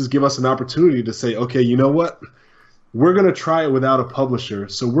 these places give us an opportunity to say, okay, you know what? We're going to try it without a publisher,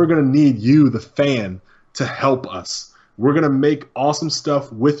 so we're going to need you, the fan, to help us. We're going to make awesome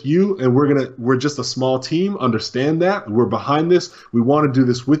stuff with you, and we're just a small team. Understand that. We're behind this. We want to do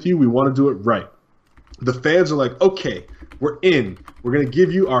this with you. We want to do it right. The fans are like, okay, we're in. We're going to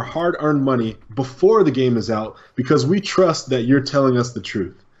give you our hard-earned money before the game is out because we trust that you're telling us the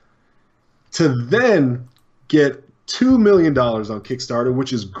truth. To then get $2 million on Kickstarter,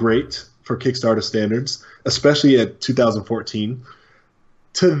 which is great for Kickstarter standards, especially at 2014,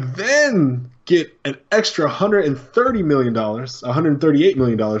 to then get an extra $138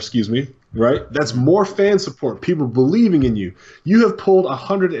 million, excuse me, right? That's more fan support, people believing in you. You have pulled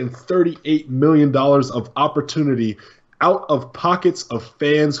 $138 million of opportunity out of pockets of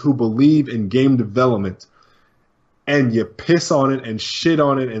fans who believe in game development, and you piss on it and shit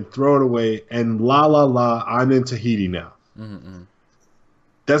on it and throw it away and la, I'm in Tahiti now.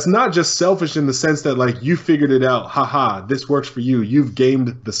 That's not just selfish in the sense that like you figured it out, haha, this works for you, you've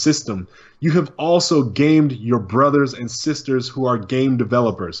gamed the system. You have also gamed your brothers and sisters who are game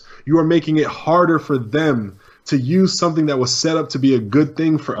developers. You are making it harder for them to use something that was set up to be a good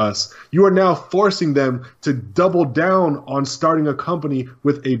thing for us. You are now forcing them to double down on starting a company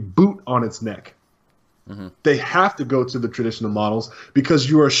with a boot on its neck. They have to go to the traditional models because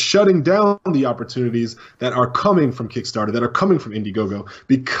you are shutting down the opportunities that are coming from Kickstarter, that are coming from Indiegogo,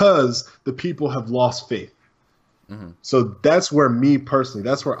 because the people have lost faith. So that's where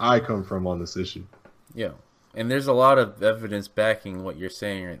that's where I come from on this issue. Yeah. And there's a lot of evidence backing what you're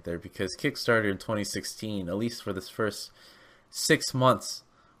saying right there, because Kickstarter in 2016, at least for this first 6 months,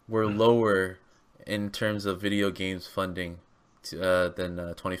 were lower in terms of video games funding than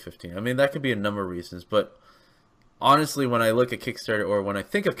 2015. I mean, that could be a number of reasons, but honestly, when I look at Kickstarter, or when I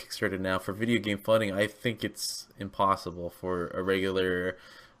think of Kickstarter now for video game funding, I think it's impossible for a regular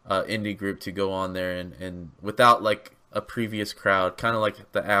indie group to go on there and without like a previous crowd, kind of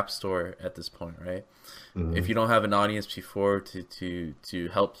like the App Store at this point, right? Mm-hmm. If you don't have an audience before to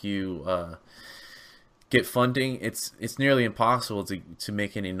help you get funding, it's nearly impossible to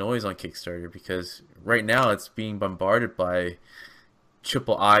make any noise on Kickstarter, because right now it's being bombarded by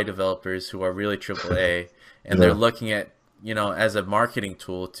AAA developers who are really AAA, and they're looking at, as a marketing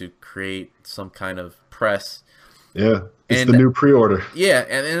tool to create some kind of press. Yeah, it's the new pre-order. Yeah,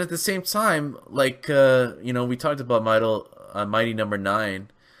 and at the same time, like, we talked about Mighty Number 9,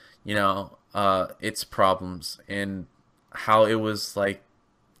 its problems and how it was like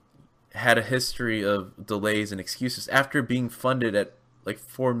had a history of delays and excuses after being funded at like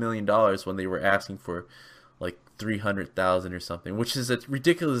 $4 million when they were asking for like 300,000 or something, which is a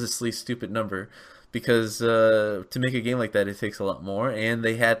ridiculously stupid number, because to make a game like that, it takes a lot more, and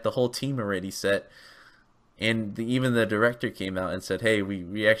they had the whole team already set, and even the director came out and said, hey,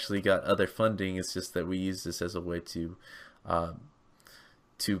 we actually got other funding, it's just that we use this as a way to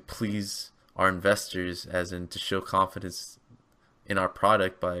please our investors, as in to show confidence in our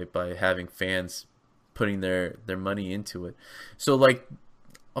product by having fans putting their money into it. So, like,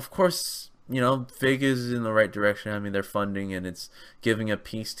 of course, Fig is in the right direction. I mean, they're funding and it's giving a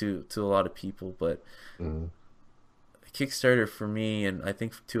piece to a lot of people, but Kickstarter, for me, and I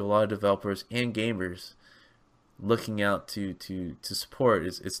think to a lot of developers and gamers looking out to support,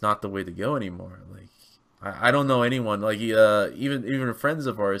 it's not the way to go anymore. Like, I don't know anyone, like, even friends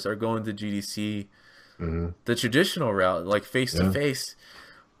of ours are going to GDC the traditional route, like face to face,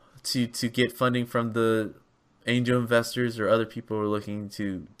 to get funding from the angel investors or other people who are looking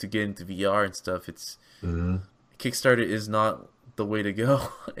to get into VR and stuff. It's Kickstarter is not the way to go.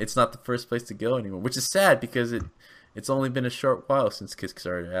 It's not the first place to go anymore, which is sad, because it's only been a short while since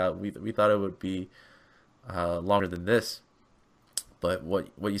Kickstarter out. We thought it would be longer than this, but what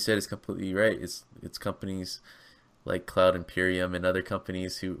you said is completely right. It's companies like Cloud Imperium and other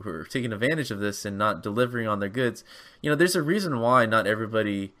companies who are taking advantage of this and not delivering on their goods. There's a reason why not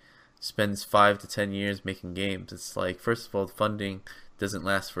everybody spends 5 to 10 years making games. It's like, first of all, funding doesn't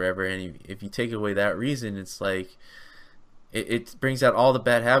last forever, and if you take away that reason, it's like it brings out all the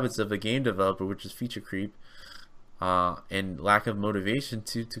bad habits of a game developer, which is feature creep and lack of motivation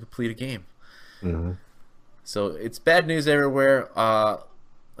to complete a game. So it's bad news everywhere.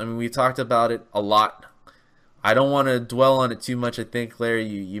 We talked about it a lot. I don't want to dwell on it too much. I think, Larry,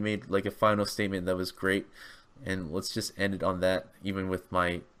 you made like a final statement that was great, and let's just end it on that, even with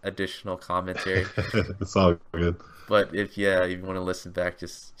my additional commentary. It's all good. But if you want to listen back,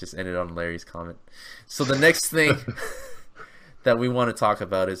 just end it on Larry's comment. So the next thing that we want to talk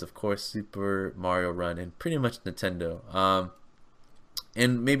about is, of course, Super Mario Run, and pretty much Nintendo.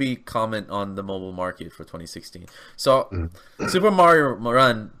 And maybe comment on the mobile market for 2016. So Super Mario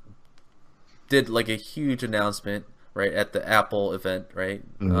Run did like a huge announcement right at the Apple event, right?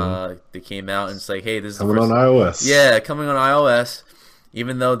 They came out and it's like, hey, this is coming on iOS. Yeah, coming on iOS.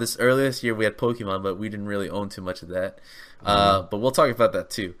 Even though earlier this year we had Pokemon, but we didn't really own too much of that. But we'll talk about that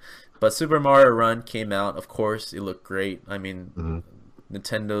too. But Super Mario Run came out. Of course, it looked great. I mean,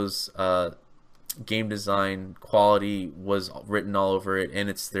 Nintendo's game design quality was written all over it, and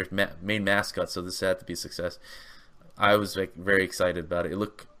it's their main mascot, so this had to be a success. I was very excited about it. It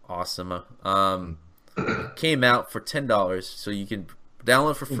looked awesome. It came out for $10, so you can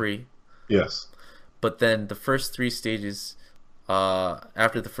download for free. Yes. But then the first 3 stages,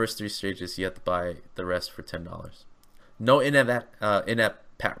 after the first 3 stages, you have to buy the rest for $10. No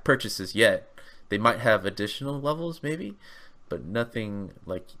in-app purchases yet. They might have additional levels, maybe, but nothing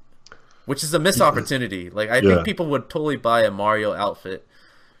like, which is a missed opportunity. Like, I think people would totally buy a Mario outfit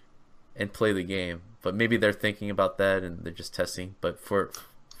and play the game, but maybe they're thinking about that and they're just testing. But for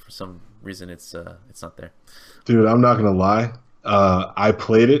some reason, it's not there. Dude, I'm not gonna lie. I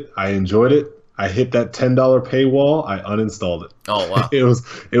played it. I enjoyed it. I hit that $10 paywall. I uninstalled it. Oh wow! It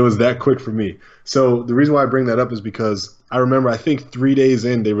was that quick for me. So the reason why I bring that up is because I remember, I think 3 days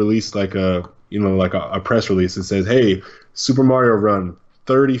in, they released like a press release that says, "Hey, Super Mario Run,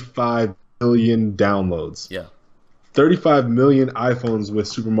 35 million downloads." Yeah. 35 million iPhones with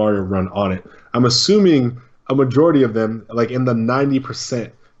Super Mario Run on it. I'm assuming a majority of them, like in the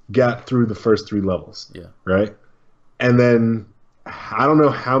 90%, got through the first 3 levels. Yeah. Right? And then I don't know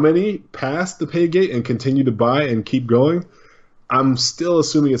how many passed the pay gate and continue to buy and keep going. I'm still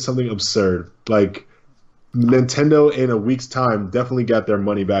assuming it's something absurd. Like, Nintendo in a week's time definitely got their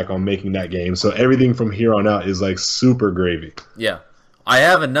money back on making that game. So everything from here on out is like super gravy. Yeah. I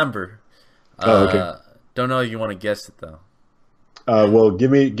have a number. Oh, okay. Don't know if you want to guess it though. Well,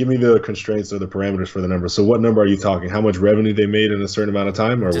 give me the constraints or the parameters for the number. So what number are you talking? How much revenue they made in a certain amount of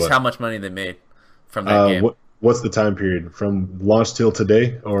time, or just what? how much money they made from that game? What's the time period from launch till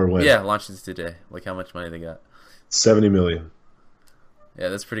today, or when? Yeah, launch till today. Like how much money they got? 70 million. Yeah,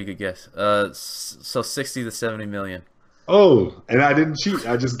 that's a pretty good guess. So 60 to 70 million. Oh, and I didn't cheat.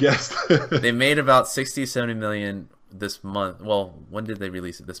 I just guessed. They made about 60 to 70 million this month. Well, when did they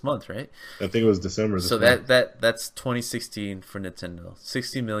release it? This month, right? I think it was December. So that's 2016 for Nintendo.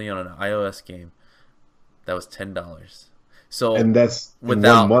 60 million on an iOS game. That was $10. So and that's in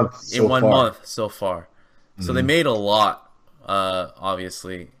 1 month. In 1 month so far. So they made a lot,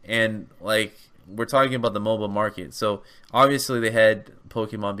 obviously, and like we're talking about the mobile market. So obviously they had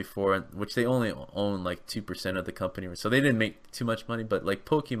Pokemon before, which they only own like 2% of the company, so they didn't make too much money. But like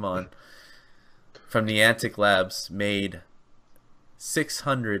Pokemon from Niantic Labs made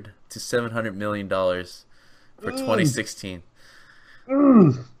 $600 to $700 million for 2016.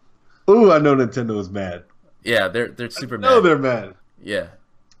 Ooh, I know Nintendo is mad. Yeah, they're super mad. No, they're mad. Yeah,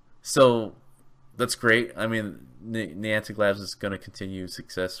 so that's great. I mean, Niantic Labs is going to continue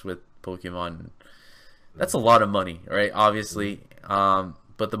success with Pokemon. That's a lot of money, right? Obviously,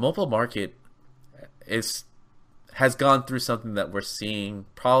 but the mobile market has gone through something that we're seeing,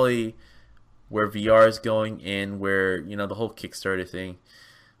 probably where VR is going in, where the whole Kickstarter thing,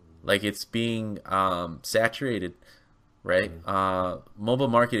 like it's being saturated, right? Mobile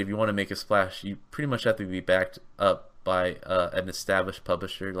market, if you want to make a splash, you pretty much have to be backed up by an established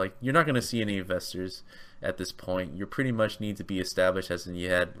publisher. Like you're not going to see any investors at this point. You pretty much need to be established, as in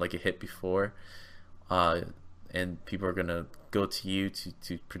you had like a hit before, and people are going to go to you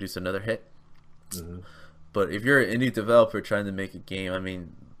to produce another hit. But if you're an indie developer trying to make a game, I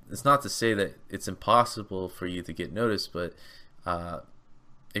mean, it's not to say that it's impossible for you to get noticed, but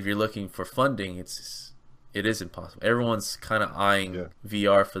if you're looking for funding, it is impossible. Everyone's kind of eyeing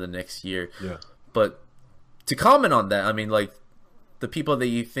VR for the next year. But to comment on that, I mean, like the people that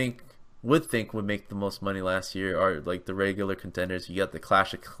you would make the most money last year are like the regular contenders. You got the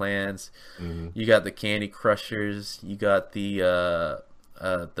Clash of Clans, you got the Candy Crushers, you got the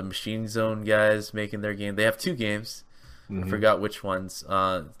Machine Zone guys making their game. They have 2 games. I forgot which ones.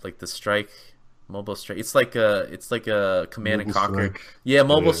 Like the Strike, Mobile Strike. It's like a Command and Conquer. Strike. Yeah,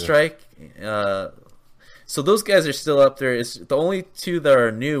 Mobile Strike. So those guys are still up there. It's the only 2 that are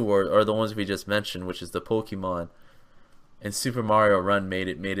new are the ones we just mentioned, which is the Pokemon and Super Mario Run made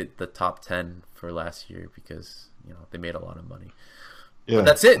it the top 10 for last year because they made a lot of money. Yeah. But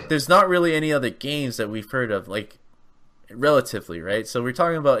that's it. There's not really any other games that we've heard of, like relatively, right? So we're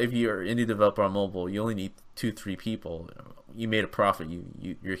talking about if you're an indie developer on mobile, you only need 2-3 people. You made a profit.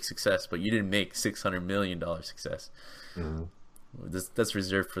 You're a success, but you didn't make $600 million success. That's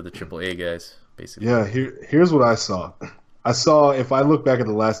reserved for the AAA guys, basically. Yeah, here's what I saw. If I look back at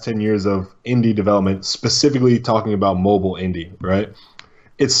the last 10 years of indie development, specifically talking about mobile indie, right?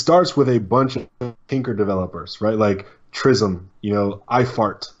 It starts with a bunch of tinker developers, right? Like Trism,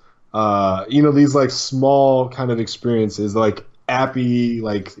 iFart, these like small kind of experiences, like Appy,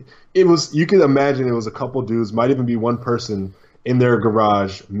 like you could imagine it was a couple dudes, might even be one person in their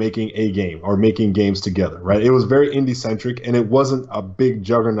garage making a game or making games together, right? It was very indie centric and it wasn't a big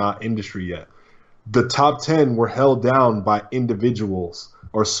juggernaut industry yet. The top 10 were held down by individuals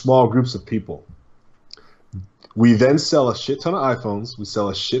or small groups of people. We then sell a shit ton of iPhones. We sell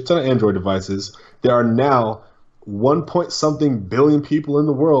a shit ton of Android devices. There are now 1-point-something billion people in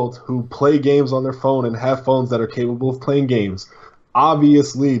the world who play games on their phone and have phones that are capable of playing games.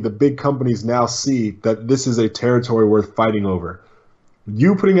 Obviously, the big companies now see that this is a territory worth fighting over.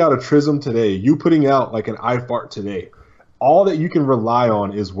 You putting out a Trism today, you putting out like an iFart today, all that you can rely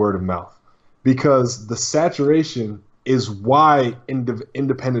on is word of mouth. Because the saturation is why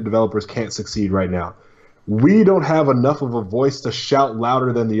independent developers can't succeed right now. We don't have enough of a voice to shout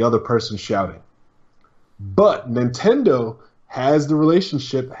louder than the other person shouting. But Nintendo has the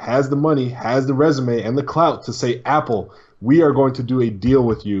relationship, has the money, has the resume, and the clout to say, Apple, we are going to do a deal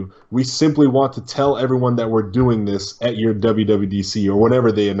with you. We simply want to tell everyone that we're doing this at your WWDC or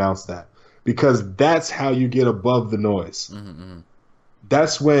whenever they announce that. Because that's how you get above the noise.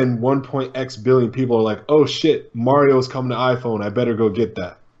 That's when 1.x billion people are like, oh shit, Mario's coming to iPhone. I better go get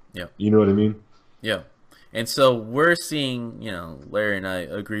that. Yeah. You know what I mean? Yeah. And so we're seeing, Larry and I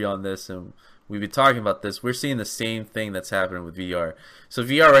agree on this, and we've been talking about this. We're seeing the same thing that's happening with VR. So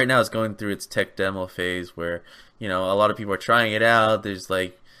VR right now is going through its tech demo phase where, a lot of people are trying it out. There's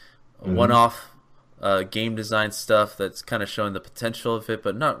like one-off game design stuff that's kind of showing the potential of it,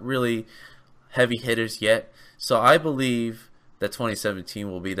 but not really heavy hitters yet. So I believe that 2017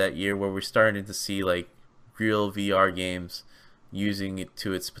 will be that year where we're starting to see like real VR games, using it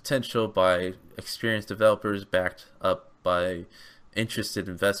to its potential by experienced developers backed up by interested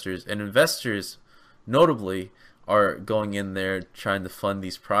investors. And investors, notably, are going in there trying to fund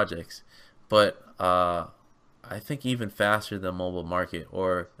these projects. But I think even faster than mobile market,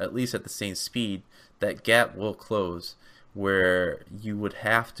 or at least at the same speed, that gap will close, where you would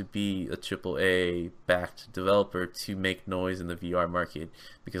have to be a AAA backed developer to make noise in the VR market,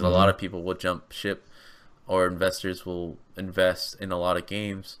 because a lot of people will jump ship, or investors will invest in a lot of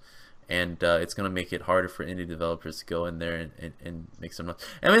games, and it's going to make it harder for indie developers to go in there and make some noise.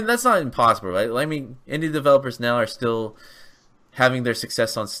 I mean, that's not impossible, right? I mean, indie developers now are still having their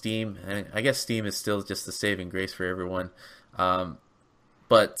success on Steam, and I guess Steam is still just the saving grace for everyone.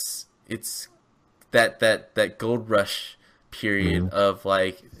 But it's that gold rush period of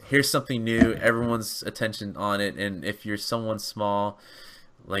like, here's something new, everyone's attention on it, and if you're someone small,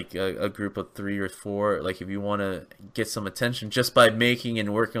 like a group of 3 or 4, like if you want to get some attention just by making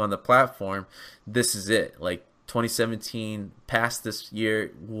and working on the platform, this is it. Like 2017 past this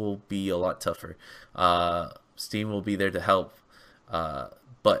year will be a lot tougher. Steam will be there to help,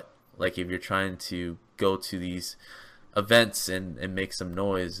 but like if you're trying to go to these events and make some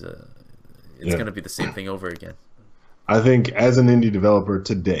noise, it's going to be the same thing over again. I think as an indie developer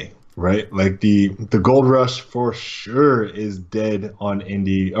today, right, like the gold rush for sure is dead on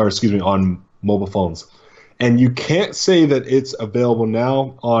on mobile phones. And you can't say that it's available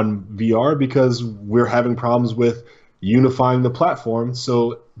now on VR because we're having problems with unifying the platform.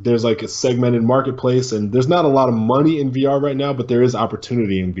 So there's like a segmented marketplace, and there's not a lot of money in VR right now, but there is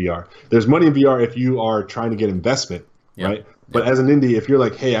opportunity in VR. There's money in VR if you are trying to get investment, right? But as an indie, if you're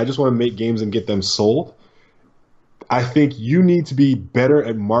like, hey, I just want to make games and get them sold, I think you need to be better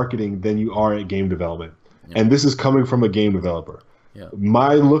at marketing than you are at game development. And this is coming from a game developer.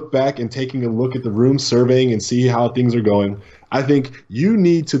 My look back and taking a look at the room, surveying and see how things are going, I think you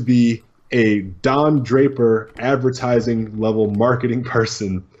need to be a Don Draper advertising level marketing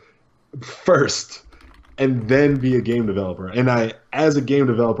person first, and then be a game developer. And as a game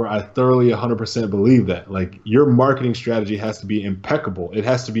developer, I thoroughly 100% believe that. Like, your marketing strategy has to be impeccable. It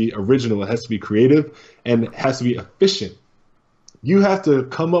has to be original. It has to be creative, and it has to be efficient. You have to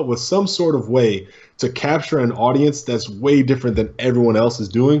come up with some sort of way to capture an audience that's way different than everyone else is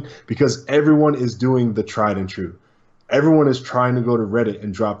doing, because everyone is doing the tried and true. Everyone is trying to go to Reddit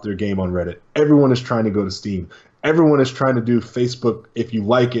and drop their game on Reddit. Everyone is trying to go to Steam. Everyone is trying to do Facebook. If you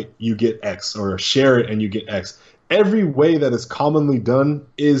like it, you get X, or share it and you get X. Every way that is commonly done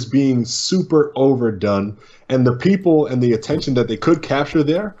is being super overdone, and the people and the attention that they could capture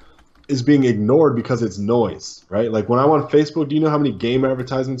there is being ignored because it's noise, right? Like when I'm on Facebook, do you know how many game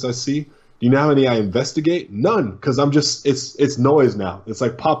advertisements I see? Do you know how many I investigate? None, because it's noise now. It's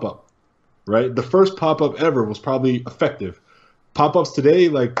like pop-up, right? The first pop-up ever was probably effective. Pop-ups today,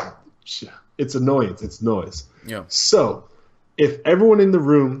 like, it's annoyance, it's noise. Yeah. So if everyone in the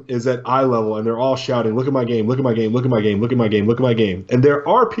room is at eye level and they're all shouting, look at my game, look at my game, look at my game, look at my game, look at my game, and there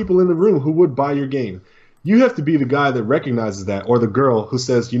are people in the room who would buy your game, you have to be the guy that recognizes that, or the girl who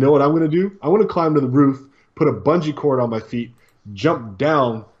says, you know what I'm going to do? I'm going to climb to the roof, put a bungee cord on my feet, jump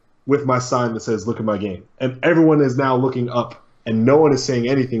down with my sign that says, look at my game. And everyone is now looking up, and no one is saying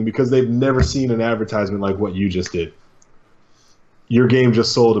anything because they've never seen an advertisement like what you just did. Your game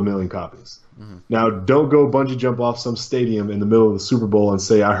just sold 1 million copies. Now, don't go bungee jump off some stadium in the middle of the Super Bowl and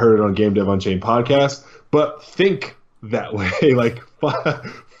say, I heard it on Game Dev Unchained podcast, but think that way. Like,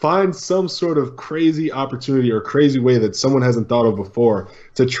 find some sort of crazy opportunity or crazy way that someone hasn't thought of before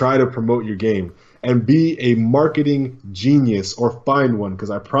to try to promote your game, and be a marketing genius, or find one.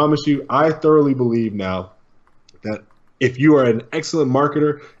 Because I promise you, I thoroughly believe now that if you are an excellent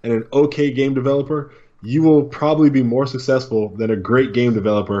marketer and an okay game developer, you will probably be more successful than a great game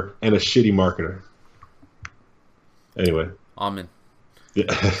developer and a shitty marketer. Anyway. Amen. Yeah.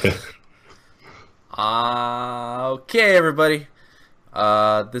 Okay, everybody.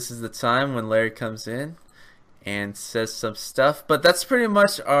 This is the time when Larry comes in and says some stuff. But that's pretty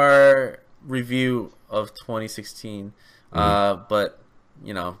much our review of 2016. But,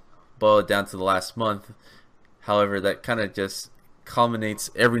 boil it down to the last month. However, that kind of just culminates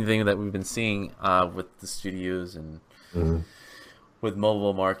everything that we've been seeing with the studios and with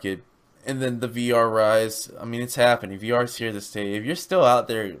mobile market, and then the VR rise. I mean, it's happening. VR's here to stay. If you're still out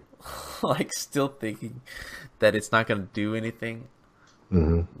there, like, still thinking that it's not going to do anything,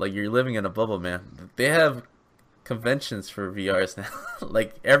 like, you're living in a bubble, man. They have conventions for VRs now.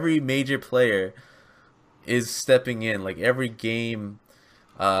 Like, every major player is stepping in. Like, every game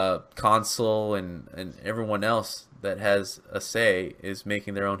console and everyone else that has a say is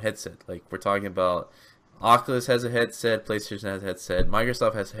making their own headset. Like, we're talking about Oculus has a headset, PlayStation has a headset,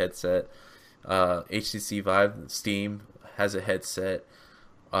 Microsoft has a headset, HTC Vive, Steam has a headset,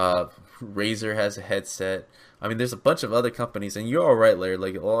 Razer has a headset. I mean, there's a bunch of other companies, and you're all right, Larry.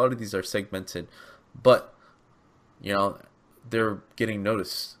 Like, a lot of these are segmented, but you know, they're getting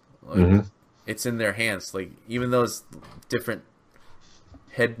noticed. Like, it's in their hands. Like, even though it's different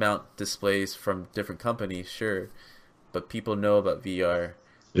head mount displays from different companies, sure, but people know about VR.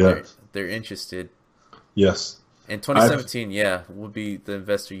 Yeah, they're interested. Yes. And 2017, would be the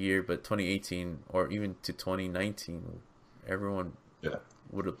investor year, but 2018 or even to 2019, everyone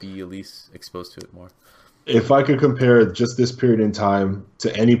would be at least exposed to it more. If I could compare just this period in time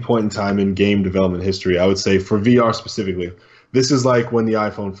to any point in time in game development history, I would say for VR specifically, this is like when the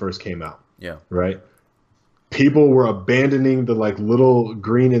iPhone first came out. Yeah. Right? People were abandoning the like little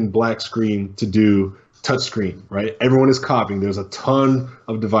green and black screen to do touchscreen, right? Everyone is copying. There's a ton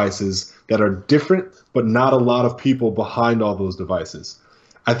of devices that are different, but not a lot of people behind all those devices.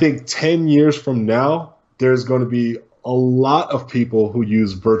 I think 10 years from now, there's going to be a lot of people who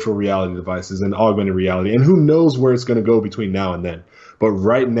use virtual reality devices and augmented reality, and who knows where it's going to go between now and then. But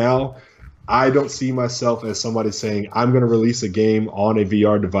right now, I don't see myself as somebody saying, I'm going to release a game on a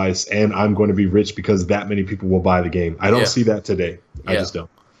VR device and I'm going to be rich because that many people will buy the game. I don't see that today. I just don't.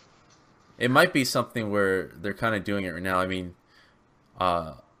 It might be something where they're kind of doing it right now. I mean,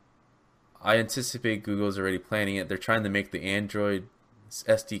 I anticipate Google's already planning it. They're trying to make the Android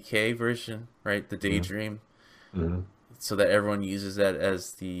SDK version, right? The Daydream. So that everyone uses that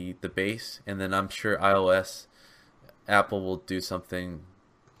as the base. And then I'm sure iOS, Apple will do something,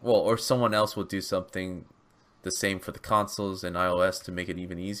 or someone else will do something the same for the consoles and iOS to make it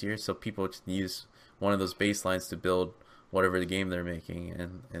even easier. So people just use one of those baselines to build whatever the game they're making,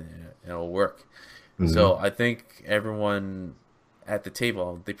 and it'll work. So I think everyone at the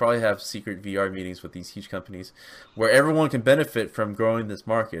table, they probably have secret VR meetings with these huge companies where everyone can benefit from growing this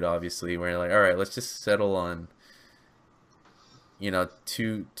market, obviously, where you're like, all right, let's just settle on,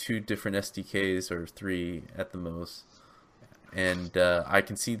 two different SDKs or 3 at the most. And I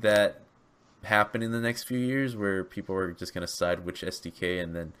can see that happen in the next few years where people are just going to decide which SDK,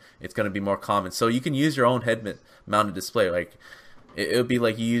 and then it's going to be more common. So you can use your own head-mounted display. Like, it would be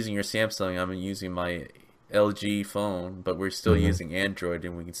like you using your Samsung. I'm using my LG phone, but we're still using Android,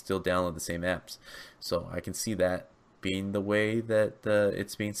 and we can still download the same apps. So I can see that being the way that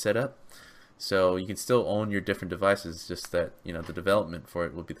it's being set up. So you can still own your different devices, just that, the development for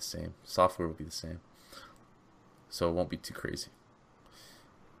it will be the same. Software will be the same. So it won't be too crazy.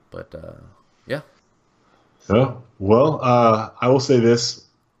 But, yeah. Oh, well, I will say this.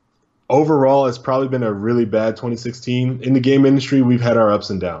 Overall, it's probably been a really bad 2016. In the game industry, we've had our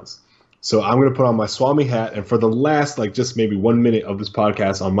ups and downs. So I'm going to put on my Swami hat, and for the last, just maybe 1 minute of this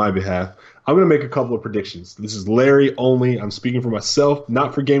podcast on my behalf, I'm going to make a couple of predictions. This is Larry only. I'm speaking for myself,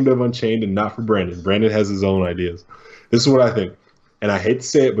 not for Game Dev Unchained, and not for Brandon. Brandon has his own ideas. This is what I think. And I hate to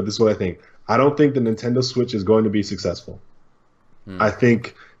say it, but this is what I think. I don't think the Nintendo Switch is going to be successful. I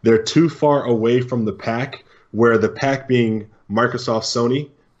think they're too far away from the pack, where the pack being Microsoft, Sony,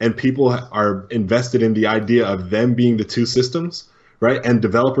 and people are invested in the idea of them being the two systems, right? And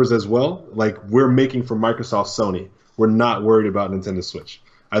developers as well. Like, we're making for Microsoft, Sony. We're not worried about Nintendo Switch.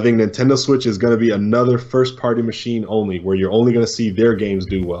 I think Nintendo Switch is going to be another first-party machine only, where you're only going to see their games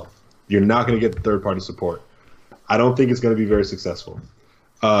do well. You're not going to get the third-party support. I don't think it's going to be very successful.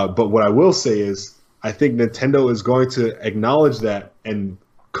 But what I will say is, I think Nintendo is going to acknowledge that and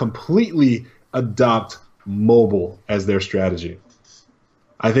completely adopt mobile as their strategy.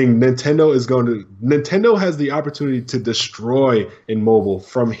 I think Nintendo has the opportunity to destroy in mobile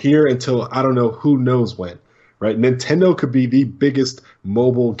from here until I don't know who knows when, right? Nintendo could be the biggest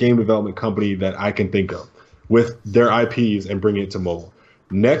mobile game development company that I can think of with their IPs and bring it to mobile.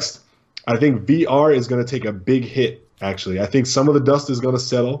 Next, I think VR is going to take a big hit, actually. I think some of the dust is going to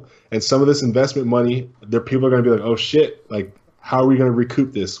settle, and some of this investment money, people are going to be like, oh shit, like, how are we going to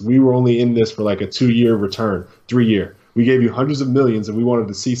recoup this? We were only in this for like a 2-year return, 3-year. We gave you hundreds of millions and we wanted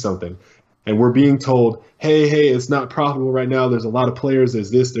to see something. And we're being told, hey, it's not profitable right now. There's a lot of players. There's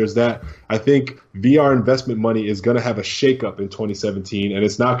this, there's that. I think VR investment money is going to have a shakeup in 2017, and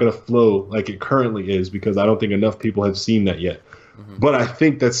it's not going to flow like it currently is, because I don't think enough people have seen that yet. But I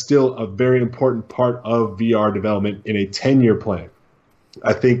think that's still a very important part of VR development in a 10-year plan.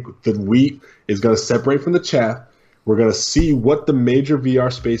 I think the wheat is going to separate from the chaff. We're going to see what the major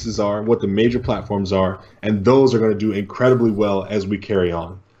VR spaces are, what the major platforms are, and those are going to do incredibly well as we carry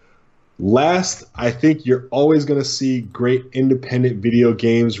on. Last, I think you're always going to see great independent video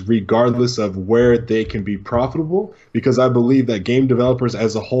games regardless of where they can be profitable, because I believe that game developers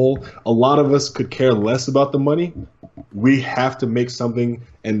as a whole, a lot of us could care less about the money. We have to make something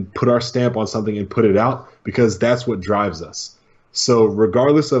and put our stamp on something and put it out, because that's what drives us. So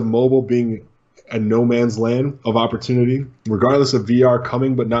regardless of mobile being a no man's land of opportunity, regardless of VR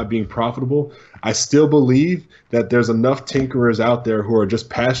coming but not being profitable, I still believe that there's enough tinkerers out there who are just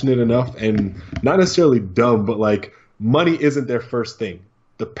passionate enough and not necessarily dumb, but like money isn't their first thing.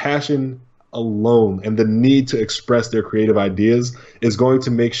 The passion alone and the need to express their creative ideas is going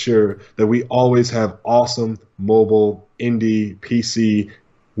to make sure that we always have awesome mobile, indie, PC,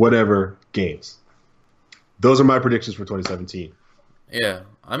 whatever games. Those are my predictions for 2017. Yeah,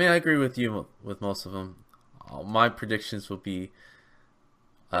 I mean, I agree with you with most of them. My predictions will be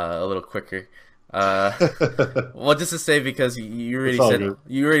a little quicker. Well, just to say, because you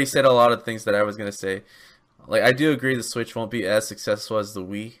already said a lot of things that I was gonna say. Like, I do agree the Switch won't be as successful as the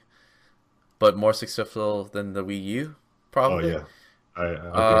Wii, but more successful than the Wii U, probably. Oh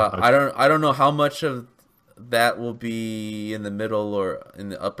yeah. I don't know how much of that will be in the middle or in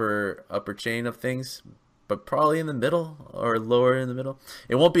the upper chain of things, but probably in the middle or lower in the middle.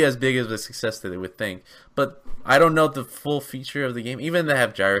 It won't be as big of a success that they would think, but I don't know the full feature of the game. Even they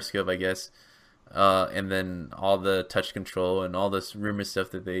have gyroscope, I guess, and then all the touch control and all this rumor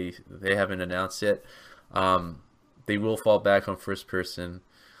stuff that they haven't announced yet. They will fall back on first person.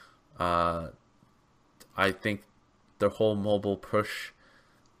 I think the whole mobile push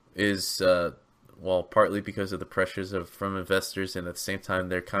is partly because of the pressures from investors, and at the same time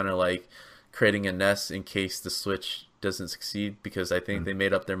they're kind of like creating a nest in case the Switch doesn't succeed, because I think they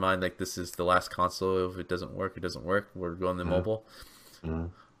made up their mind like this is the last console. If it doesn't work, it doesn't work. We're going to mobile.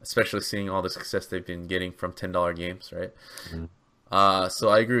 Especially seeing all the success they've been getting from $10 games, right? So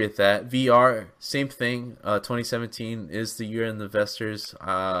I agree with that. VR, same thing. 2017 is the year in the investors.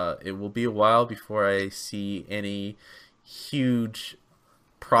 It will be a while before I see any huge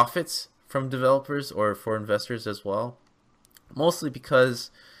profits from developers or for investors as well. Mostly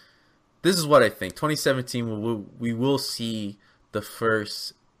because this is what I think. 2017, we will see the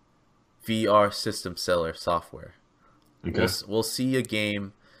first VR system seller software. Okay. We'll see a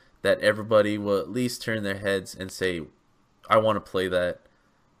game that everybody will at least turn their heads and say, I want to play that.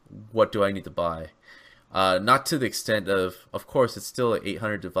 What do I need to buy? Not to the extent of course, it's still an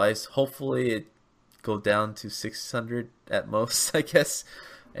 800 device. Hopefully it go down to 600 at most, I guess.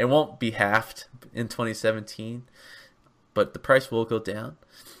 It won't be halved in 2017, but the price will go down.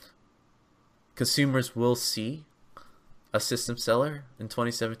 Consumers will see a system seller in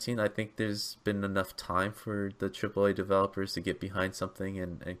 2017. I think there's been enough time for the AAA developers to get behind something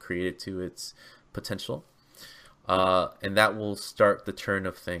and create it to its potential. And that will start the turn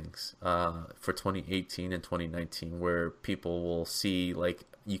of things for 2018 and 2019, where people will see like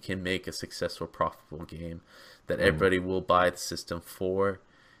you can make a successful, profitable game that everybody will buy the system for.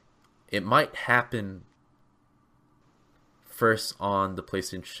 It might happen first on the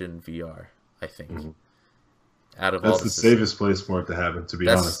PlayStation VR, I think. Out of that's all the safest place for it to happen, to be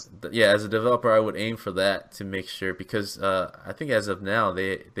honest. Yeah, as a developer, I would aim for that to make sure, because I think as of now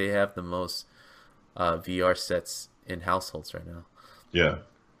they have the most VR sets in households right now. Yeah.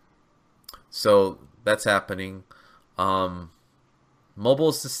 So that's happening.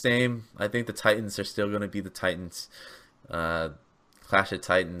 Mobile's the same. I think the Titans are still going to be the Titans. Clash of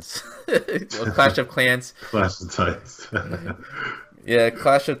Titans. Clash of Clans. Clash of Titans. Yeah,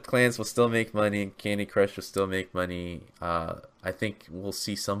 Clash of Clans will still make money, and Candy Crush will still make money. I think we'll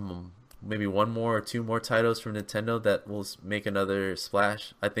see maybe one more or two more titles from Nintendo that will make another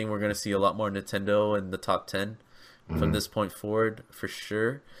splash. I think we're going to see a lot more Nintendo in the top 10 from this point forward, for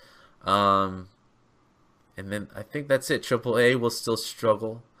sure. And then I think that's it. AAA will still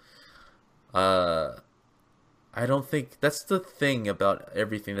struggle. I don't think that's the thing about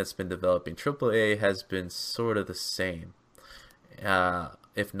everything that's been developing. AAA has been sort of the same,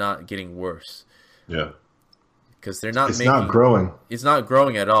 if not getting worse. Yeah. Because they're not It's not growing. It's not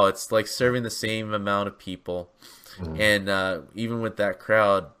growing at all. It's like serving the same amount of people. And even with that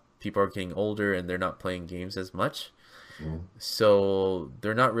crowd, people are getting older and they're not playing games as much. So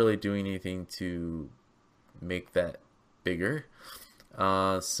they're not really doing anything to make that bigger.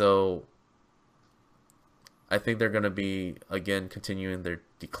 So I think they're going to be, again, continuing their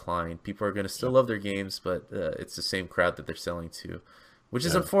decline. People are going to still love their games, but it's the same crowd that they're selling to, which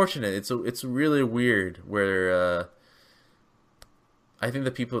is unfortunate. It's really weird where I think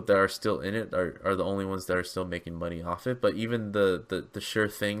the people that are still in it are the only ones that are still making money off it. But even the sure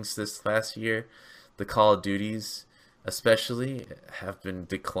things this last year, the Call of Duties, especially have been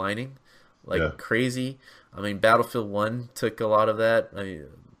declining like crazy. I mean, Battlefield 1 took a lot of that. I mean,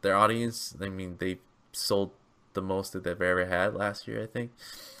 their audience, I mean, they sold the most that they've ever had last year, I think.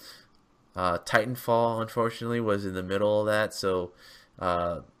 Titanfall, unfortunately, was in the middle of that, so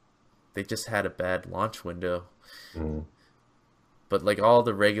they just had a bad launch window. But like all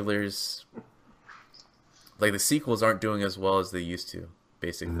the regulars, like the sequels aren't doing as well as they used to,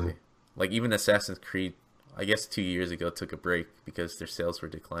 basically. Like even Assassin's Creed, I guess 2 years ago, took a break because their sales were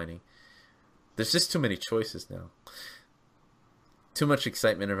declining. There's just too many choices now. Too much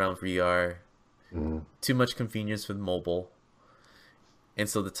excitement around VR. Too much convenience with mobile. And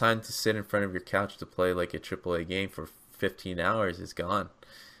so the time to sit in front of your couch to play like a AAA game for 15 hours is gone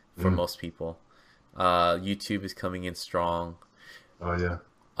for most people. YouTube is coming in strong. Oh, yeah.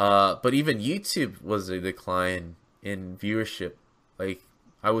 But even YouTube was a decline in viewership. Like,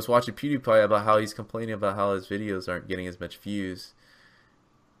 I was watching PewDiePie about how he's complaining about how his videos aren't getting as much views.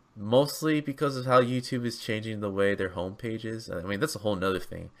 Mostly because of how YouTube is changing the way their homepage is. I mean, that's a whole nother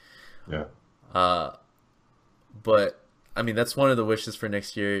thing. Yeah. But I mean, that's one of the wishes for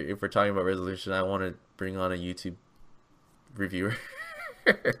next year. If we're talking about resolution, I want to bring on a YouTube reviewer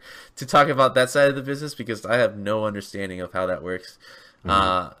to talk about that side of the business, because I have no understanding of how that works.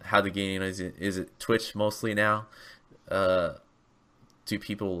 How the game is it Twitch mostly now? Do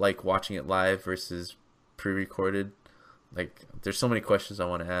people like watching it live versus pre-recorded? Like, there's so many questions I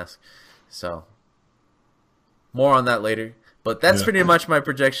want to ask. So, more on that later. But that's pretty much my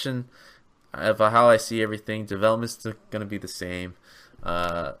projection of how I see everything. Development's going to be the same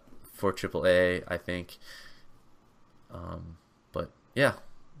for AAA, I think. But yeah,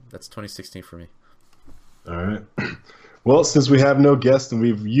 that's 2016 for me. All right. Well, since we have no guests and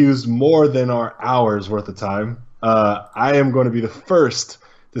we've used more than our hour's worth of time, I am going to be the first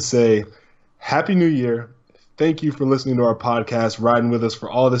to say Happy New Year. Thank you for listening to our podcast, riding with us for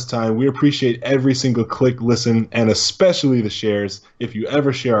all this time. We appreciate every single click, listen, and especially the shares. If you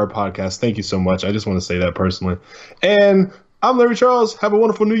ever share our podcast, thank you so much. I just want to say that personally. And I'm Larry Charles. Have a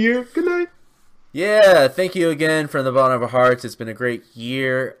wonderful New Year. Good night. Yeah, thank you again from the bottom of our hearts. It's been a great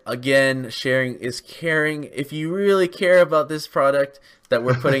year. Again, sharing is caring. If you really care about this product that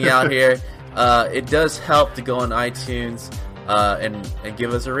we're putting out here, it does help to go on iTunes and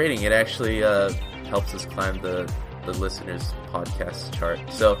give us a rating. It actually helps us climb the listeners' podcast chart.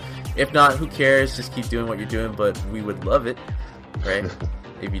 So if not, who cares? Just keep doing what you're doing, but we would love it, right?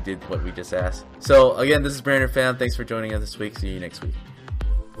 If you did what we just asked. So again, this is Brandon Pham. Thanks for joining us this week. See you next week.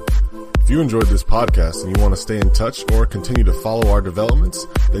 If you enjoyed this podcast and you want to stay in touch or continue to follow our developments,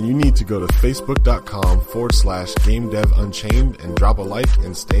 then you need to go to facebook.com/GameDevUnchained and drop a like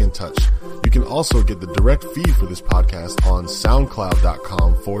and stay in touch. You can also get the direct feed for this podcast on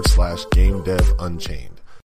SoundCloud.com/GameDevUnchained.